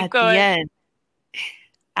at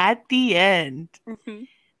the end,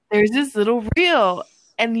 there's this little reel,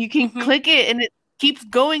 and you can click it, and it keeps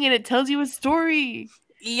going, and it tells you a story.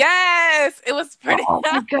 Yes, it was pretty. Oh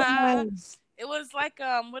my god. It was like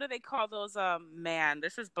what do they call those? Man,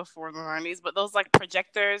 this is before the 90s, but those like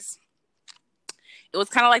projectors. It was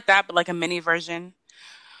kind of like that, but like a mini version.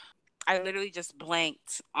 I literally just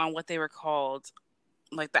blanked on what they were called,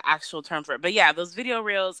 like the actual term for it. But yeah, those video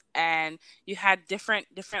reels, and you had different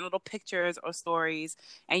little pictures or stories,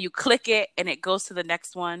 and you click it and it goes to the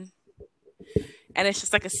next one. And it's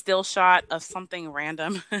just like a still shot of something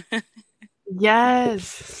random.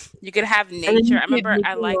 Yes. You could have And then nature. you I could remember make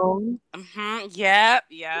I your like own. yep,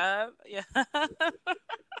 yep, yeah.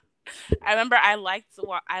 I remember I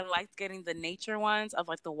liked getting the nature ones of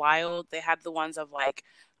like the wild. They had the ones of like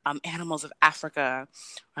animals of Africa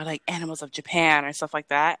or like animals of Japan or stuff like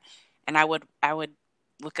that. And I would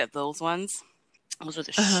look at those ones. Those are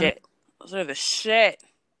the Uh-huh. shit. Those are the shit.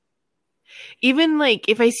 Even like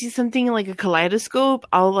if I see something like a kaleidoscope,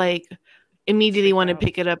 I'll like immediately Freak want to out.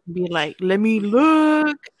 pick it up and be like, "Let me Mhm.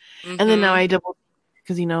 look." And then now Mhm. I double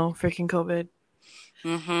because freaking COVID. But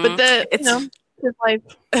Mhm. the It's it's life.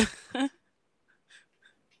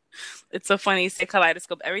 it's so funny you say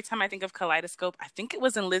kaleidoscope. Every time I think of kaleidoscope, I think it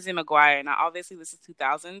was in Lizzie McGuire. Now, obviously, this is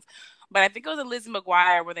 2000s, but I think it was in Lizzie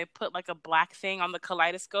McGuire where they put like a black thing on the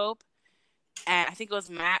kaleidoscope. And I think it was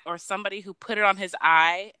Matt or somebody who put it on his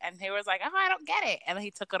eye, and he was like, "Oh, I don't get it." And then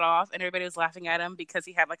he took it off, and everybody was laughing at him because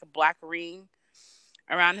he had like a black ring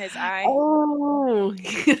around his eye. Oh,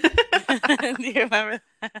 Do you remember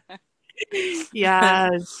that?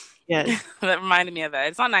 yes, yes. That reminded me of that.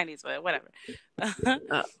 It's not 90s, but whatever.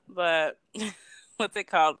 Uh, But what's it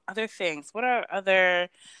called? Other things. What are other?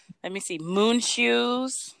 Let me see. Moon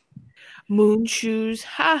shoes. Moon shoes.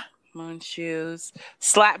 Ha. Moon shoes.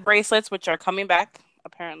 Slap bracelets, which are coming back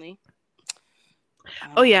apparently.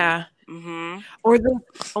 Oh yeah. Mhm. Or the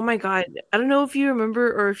oh my god. I don't know if you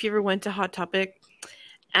remember or if you ever went to Hot Topic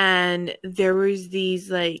and there was these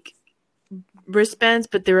like wristbands,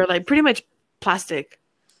 but they were like pretty much plastic.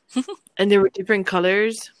 And there were different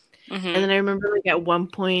colors. And Mhm. then I remember like at one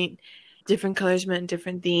point different colors meant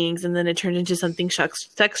different things and then it turned into something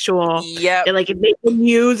sexual. Yep. And like it made the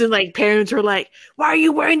news and like parents were like, "Why are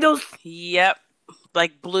you wearing those?" Yep.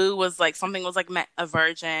 Like blue was like something was like meant a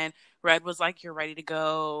virgin. Red was like you're ready to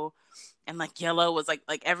go, and like yellow was like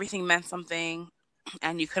everything meant something,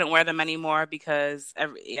 and you couldn't wear them anymore because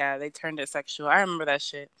they turned it sexual. I remember that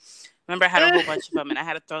shit. Remember I had a whole bunch of them and I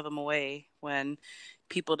had to throw them away when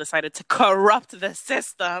people decided to corrupt the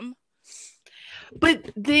system.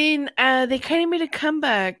 But then they kind of made a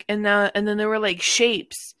comeback and then there were like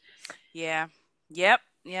shapes. Yeah. Yep.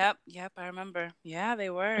 Yep. Yep. I remember. Yeah, they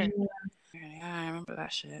were. Yeah, I remember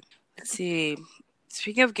that shit. Let's see.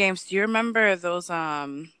 Speaking of games, do you remember those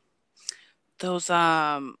um those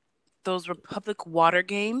Republic Water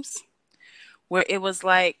games where it was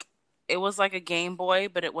like a Game Boy,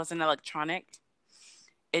 but it wasn't electronic.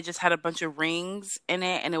 It just had a bunch of rings in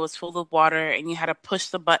it and it was filled with water and you had to push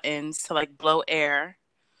the buttons to like blow air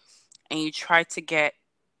and you tried to get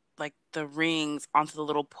like the rings onto the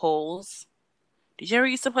little poles. Did you ever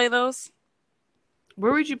used to play those?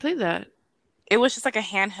 Where would you play that? It was just like a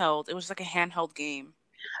handheld. It was just like a handheld game.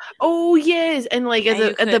 Oh yes, and like And you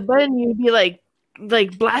at the could button you'd be like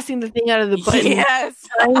blasting the thing out of the button, yes.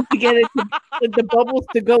 trying to get it to get the bubbles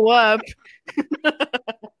to go up.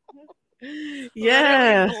 Literally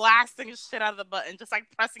Yeah. blasting shit out of the button, just like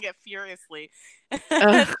pressing it furiously,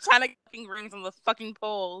 Ugh. trying to get fucking rings on the fucking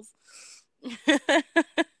poles.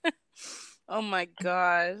 Oh my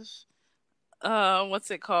gosh.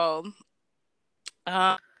 What's it called?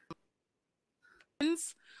 Uh,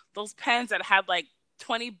 those pens that had like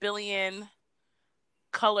 20 billion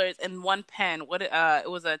colors in one pen.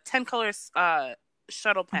 It was a 10 colors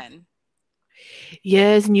shuttle pen.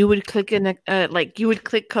 Yes, and you would click like you would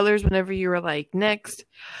click colors whenever you were like next.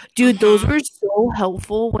 Dude, those Mm-hmm. were so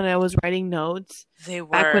helpful when I was writing notes. They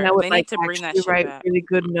Back when I were. would They like need to bring that actually shit write back. really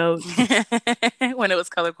good notes. When it was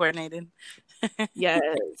color coordinated. Yes.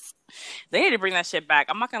 They need to bring that shit back.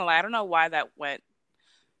 I'm not gonna lie, I don't know why that went.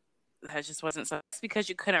 That just wasn't so. It's because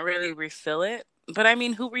you couldn't really refill it. But I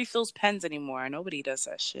mean, who refills pens anymore? Nobody does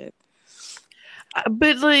that shit.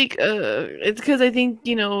 But like it's because I think,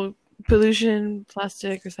 pollution,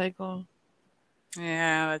 plastic, recycle.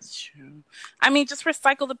 Yeah, that's true. I mean, just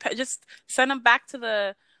recycle the pen. Just send them back to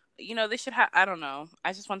the. They should have. I don't know.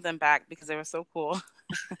 I just want them back because they were so cool.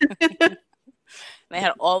 They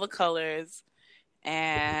had all the colors,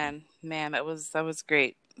 and man, that was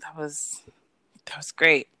great. That was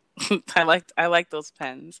great. I liked those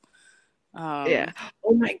pens. Yeah. Um,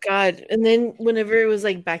 Oh my God. And then whenever it was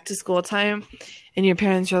like back to school time and your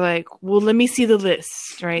parents are like, well, let me see the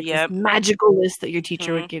list, right? This yep. magical list that your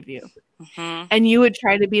teacher Hmm. would give you. Hmm. And you would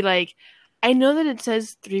try to be like, I know that it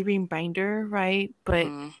says three ring binder, right? But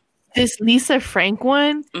Hmm. this Lisa Frank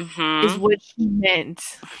one is Hmm. what she meant.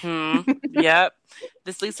 Hmm. Yep.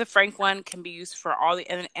 This Lisa Frank one can be used for all the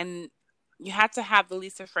and you had to have the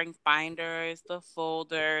Lisa Frank binders, the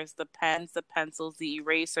folders, the pens, the pencils, the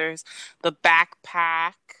erasers, the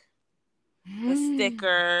backpack, the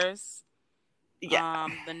stickers, Yeah.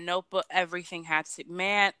 the notebook. Everything had to,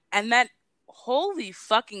 man. And then, holy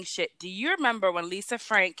fucking shit! Do you remember when Lisa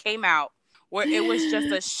Frank came out? Where it was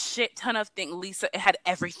just a shit ton of things. Lisa, it had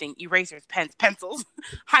everything: erasers, pens, pencils,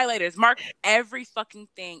 highlighters, mark, every fucking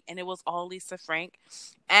thing, and it was all Lisa Frank.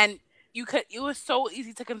 And it was so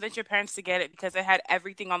easy to convince your parents to get it because it had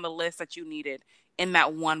everything on the list that you needed in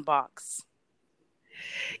that one box.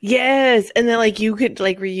 Yes, and then like you could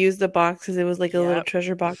like reuse the box because it was like a little Yep.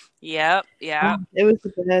 treasure box. Yep. Oh, it was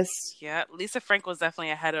the best. Yeah. Lisa Frank was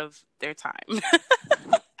definitely ahead of their time.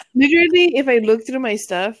 Literally, if I looked through my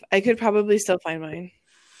stuff, I could probably still find mine.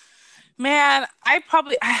 Man,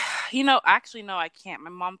 actually, no, I can't. My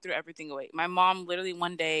mom threw everything away. My mom literally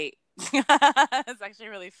one day, it's actually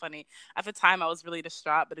really funny. At the time, I was really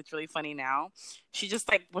distraught, but it's really funny now. She just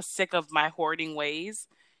like was sick of my hoarding ways.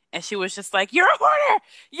 And she was just like, "You're a hoarder!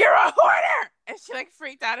 You're a hoarder!" And she like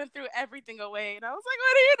freaked out and threw everything away. And I was like,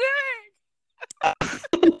 "What are you doing?"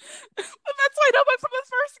 But that's why I know from the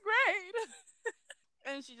first grade.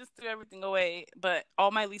 And she just threw everything away, but all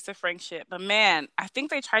my Lisa Frank shit. But man, I think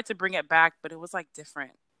they tried to bring it back, but it was like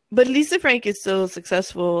different. But Lisa Frank is still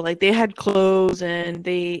successful. Like they had clothes, and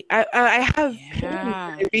I have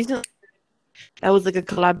recently that was like a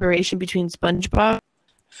collaboration between SpongeBob.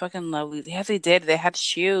 Fucking lovely. Yeah, they did. They had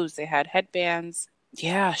shoes. They had headbands.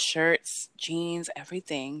 Yeah, shirts, jeans,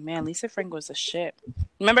 everything. Man, Lisa Frank was a shit.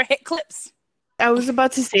 Remember Hit Clips? I was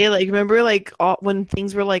about to say, like, remember, like, when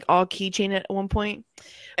things were like all keychain at one point.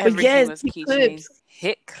 Everything was keychain.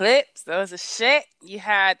 Hit Clips. That was a shit. You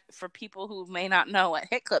had, for people who may not know what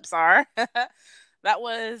Hit Clips are, that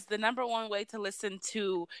was the number one way to listen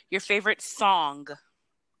to your favorite song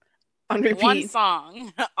on repeat. One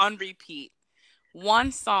song on repeat.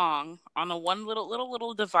 One song on a one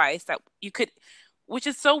little device that you could, which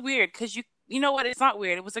is so weird because you know what? It's not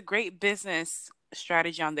weird. It was a great business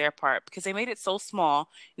strategy on their part because they made it so small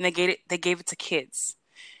and they gave it to kids.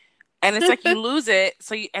 And it's like you lose it,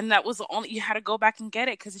 and that was the only, you had to go back and get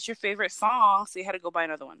it because it's your favorite song, so you had to go buy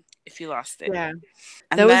another one if you lost it. Yeah,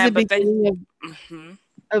 and that was the beginning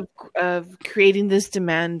of creating this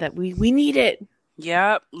demand that we need it.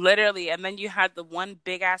 Yep, literally. And then you had the one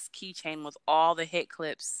big ass keychain with all the hit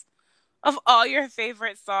clips of all your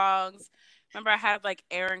favorite songs. Remember, I had like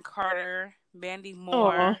Aaron Carter, Mandy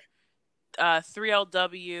Moore,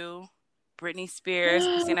 3LW, Britney Spears,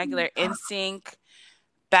 Christina Aguilera, NSYNC,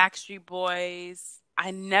 Backstreet Boys.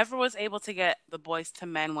 I never was able to get the Boyz II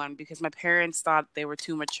Men one because my parents thought they were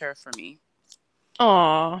too mature for me.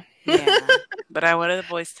 Aww. Yeah, but I wanted the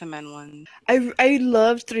Boyz II Men one. I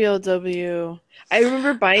loved 3LW. I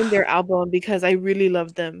remember buying their album because I really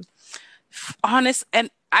loved them. Honest,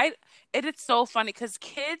 and it is so funny because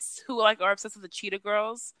kids who like are obsessed with the Cheetah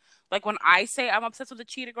Girls, like when I say I'm obsessed with the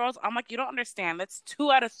Cheetah Girls, I'm like, you don't understand. That's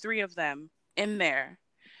 2 out of 3 of them in there.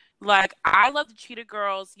 Like, I love the Cheetah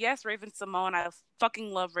Girls. Yes, Raven-Symoné. I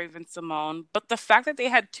fucking love Raven-Symoné. But the fact that they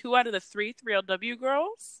had 2 out of the 3 3LW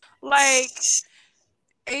girls, like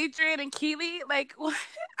Adrienne and Keely, like,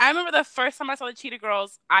 I remember the first time I saw the Cheetah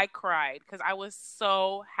Girls, I cried because I was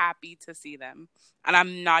so happy to see them. And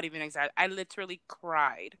I'm not even exaggerating. I literally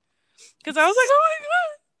cried because I was like, oh my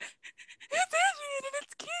God, it's Adrienne and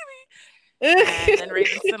it's Keely. And then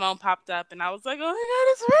Raven-Symoné popped up and I was like, oh my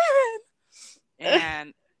God, it's Raven.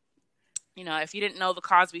 And you know, if you didn't know The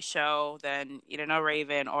Cosby Show, then you didn't know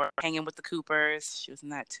Raven, or Hanging with the Coopers. She was in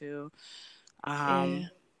that too.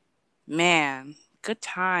 Man, good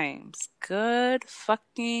times. Good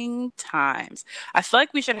fucking times. I feel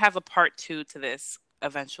like we should have a part 2 to this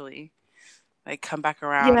eventually. Like, come back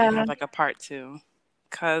around and have like a part 2.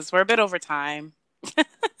 Because we're a bit over time.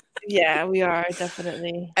 Yeah, we are,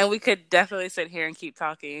 definitely. And we could definitely sit here and keep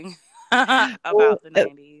talking about the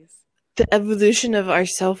 90s. The evolution of our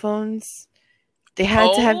cell phones. They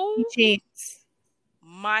had to have keychains.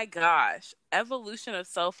 My gosh. Evolution of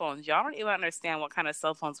cell phones. Y'all don't even understand what kind of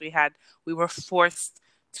cell phones we were forced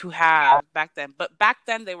to have back then. But back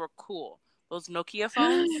then they were cool. Those Nokia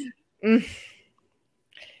phones. Mm-hmm.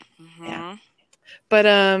 Yeah. But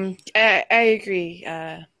I agree.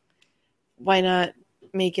 Why not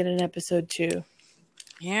make it an episode 2?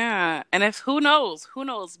 Yeah. And if who knows,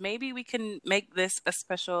 maybe we can make this a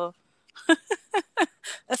special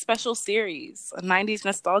series, a 90s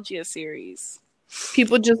nostalgia series.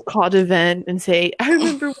 People just call the event and say, I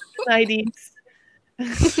remember the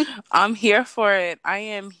 90s. I'm here for it. I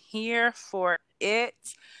am here for it.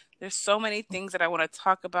 There's so many things that I want to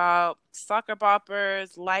talk about. Soccer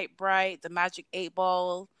Boppers, Light Bright, the Magic 8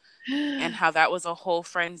 Ball, and how that was a whole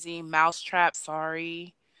frenzy. Mousetrap,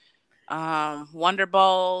 sorry. Wonder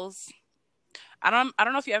Balls. I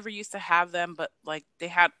don't know if you ever used to have them, but like they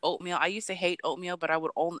had oatmeal. I used to hate oatmeal, but I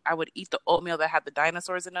would eat the oatmeal that had the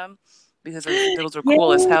dinosaurs in them because those were Yeah,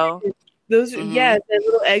 cool as hell. those Mhm. yeah, the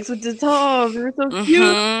little eggs with the top. They're so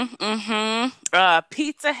cute. Mhm. Mhm.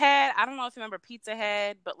 Pizza Head. I don't know if you remember Pizza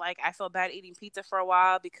Head, but like I felt bad eating pizza for a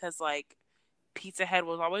while because like Pizza Head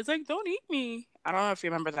was always like, "Don't eat me." I don't know if you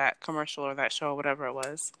remember that commercial or that show, or whatever it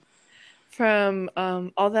was. From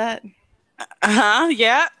all that. Uh-huh.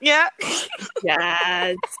 Yeah. Yeah.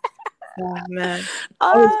 Yes. Oh man.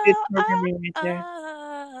 That was good Oh, oh, programming right there.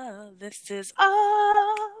 oh, this is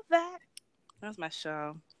all that. That's my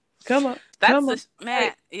show. Come on. That's Come the on.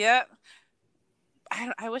 man. Yep.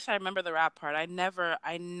 I wish I remember the rap part. I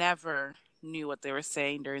never knew what they were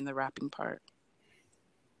saying during the rapping part,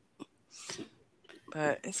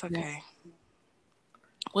 but it's Yeah. okay.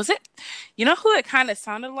 Was it? You know who it kind of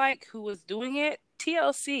sounded like? Who was doing it?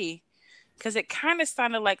 TLC, because it kind of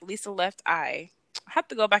sounded like Lisa Left Eye. I have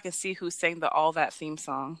to go back and see who sang the All That theme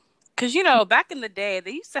song. Because back in the day,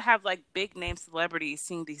 they used to have like big name celebrities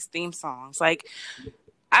sing these theme songs. Like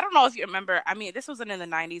I don't know if you remember. I mean, this wasn't in the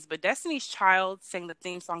 '90s, but Destiny's Child sang the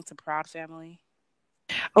theme song to Proud Family,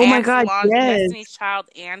 Oh my and God, Solange, yes. Destiny's Child,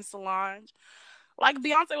 and Solange. Like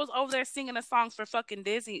Beyonce was over there singing a song for fucking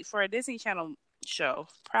Disney for a Disney Channel show.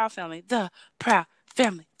 Proud Family, the Proud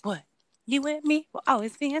Family. What? You and me will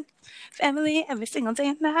always be in family every single day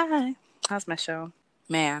and night. That's my show,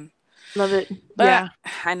 man. Love it. But Yeah.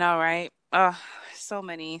 I know, right? So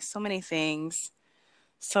many things,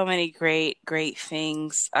 so many great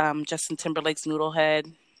things. Justin Timberlake's noodle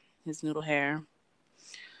head, his noodle hair.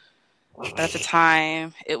 But at the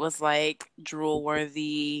time, it was like drool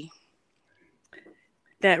worthy.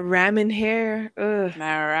 That ramen hair. Ugh.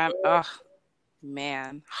 Oh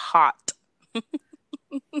man, hot.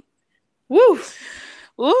 Woo.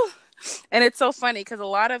 Ooh. And it's so funny because a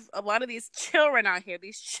lot of these children out here,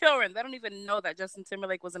 these children, they don't even know that Justin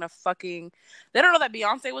Timberlake was in a fucking. They don't know that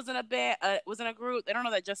Beyonce was in a band, was in a group. They don't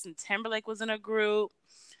know that Justin Timberlake was in a group.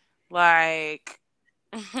 Like,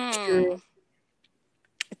 True.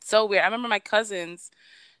 it's so weird. I remember my cousins,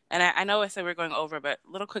 and I know I said we are going over, but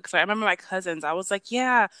little quick story. I remember my cousins. I was like,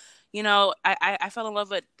 yeah, I fell in love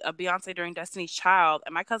with Beyonce during Destiny's Child,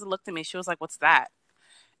 and my cousin looked at me. She was like, "What's that?"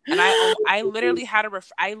 And I literally had a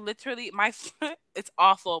I literally my it's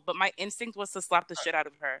awful, but my instinct was to slap the shit out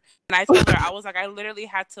of her. And I told her I was like I literally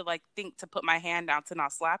had to like think to put my hand down to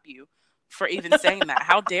not slap you for even saying that.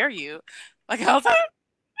 How dare you? Like I was like,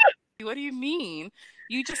 what do you mean?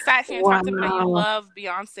 You just sat here and talked to me that you Wow. love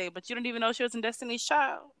Beyonce, but you don't even know she was in Destiny's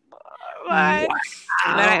Child. What?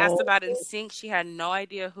 And then I asked Wow. about NSYNC. She had no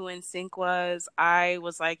idea who NSYNC was. I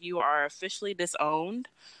was like, you are officially disowned.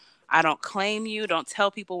 I don't claim you. Don't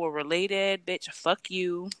tell people we're related. Bitch, fuck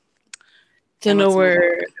you. Don't And know let's move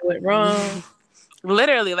where on. it went wrong.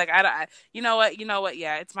 Literally, like, you know what? You know what?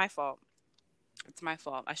 Yeah, it's my fault. It's my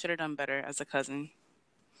fault. I should have done better as a cousin.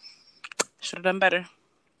 Should have done better.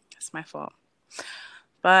 It's my fault.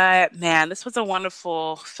 But man, this was a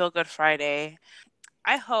wonderful Feel Good Friday.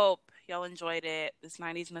 I hope y'all enjoyed it. This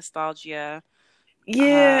 90s nostalgia.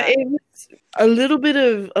 Yeah, Uh, it was a little bit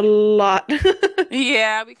of a lot.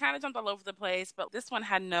 yeah, we kind of jumped all over the place, but this one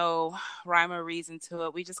had no rhyme or reason to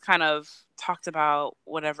it. We just kind of talked about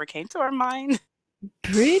whatever came to our mind.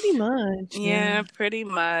 Pretty much, yeah. Yeah, pretty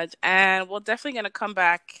much. And we're definitely going to come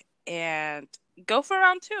back and go for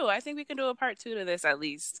round two. I think we can do a part two to this at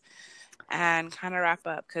least and kind of wrap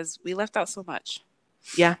up because we left out so much.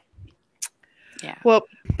 Yeah. Yeah. Well,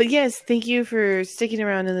 but yes, thank you for sticking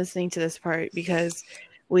around and listening to this part because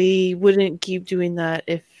we wouldn't keep doing that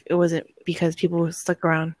if it wasn't because people stuck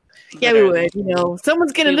around. Yeah, we Literally. would.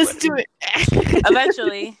 Someone's gonna We listen would. to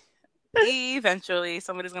it. Eventually,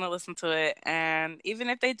 somebody's going to listen to it. And even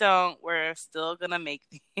if they don't, we're still going to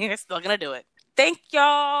we're still going to do it. Thank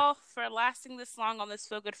y'all for lasting this long on this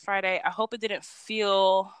Feel Good Friday. I hope it didn't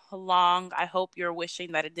feel long. I hope you're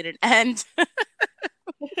wishing that it didn't end.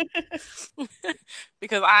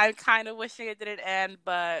 Because I'm kind of wishing it didn't end,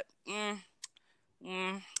 but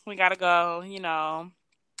we gotta go.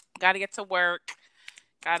 Gotta get to work.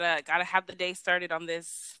 Gotta have the day started on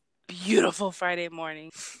this beautiful Friday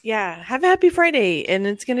morning. Yeah, have a happy Friday, and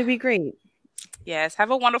it's gonna be great. Yes,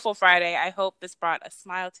 have a wonderful Friday. I hope this brought a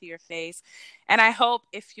smile to your face, and I hope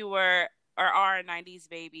if you were or are a '90s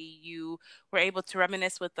baby, you were able to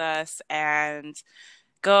reminisce with us and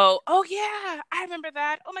go, oh yeah, I remember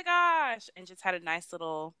that. Oh my gosh, and just had a nice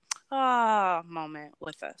little moment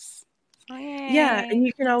with us. So, Yeah, yay. and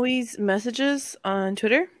you can always message us on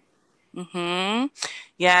Twitter.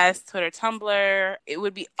 Yes, Twitter, Tumblr. It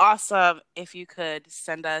would be awesome if you could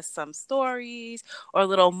send us some stories or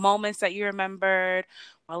little moments that you remembered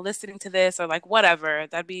while listening to this, or like whatever.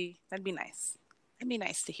 That'd be nice. That'd be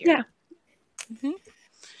nice to hear. Yeah. hmm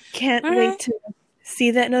Can't All wait right. to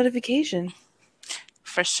see that notification.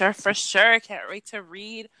 For sure, for sure. Can't wait to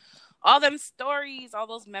read all them stories, all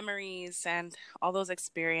those memories, and all those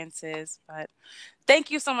experiences. But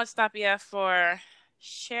thank you so much, Tapia, for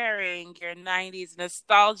sharing your 90s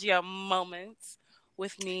nostalgia moments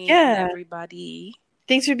with me and Yeah. everybody.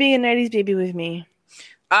 Thanks for being a 90s baby with me.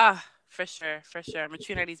 For sure, for sure. I'm a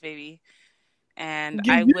true 90s baby. And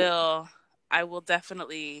You I will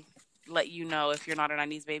definitely let you know if you're not a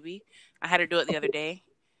 90s baby. I had to do it the other day.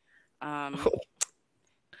 Um,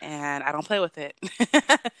 and I don't play with it.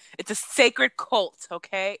 It's a sacred cult,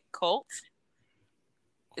 okay? Cult?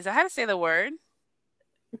 Is that how to say the word?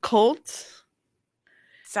 Colt?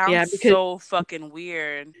 Yeah, Sounds because so fucking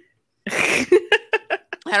weird. I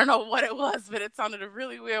don't know what it was, but it sounded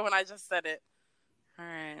really weird when I just said it. All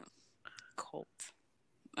right. Cult.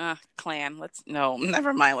 Clan.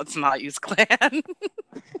 Never mind. Let's not use clan.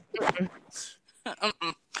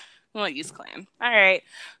 We'll use clan. All right.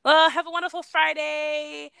 Well, have a wonderful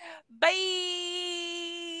Friday. Bye.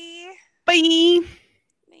 bye.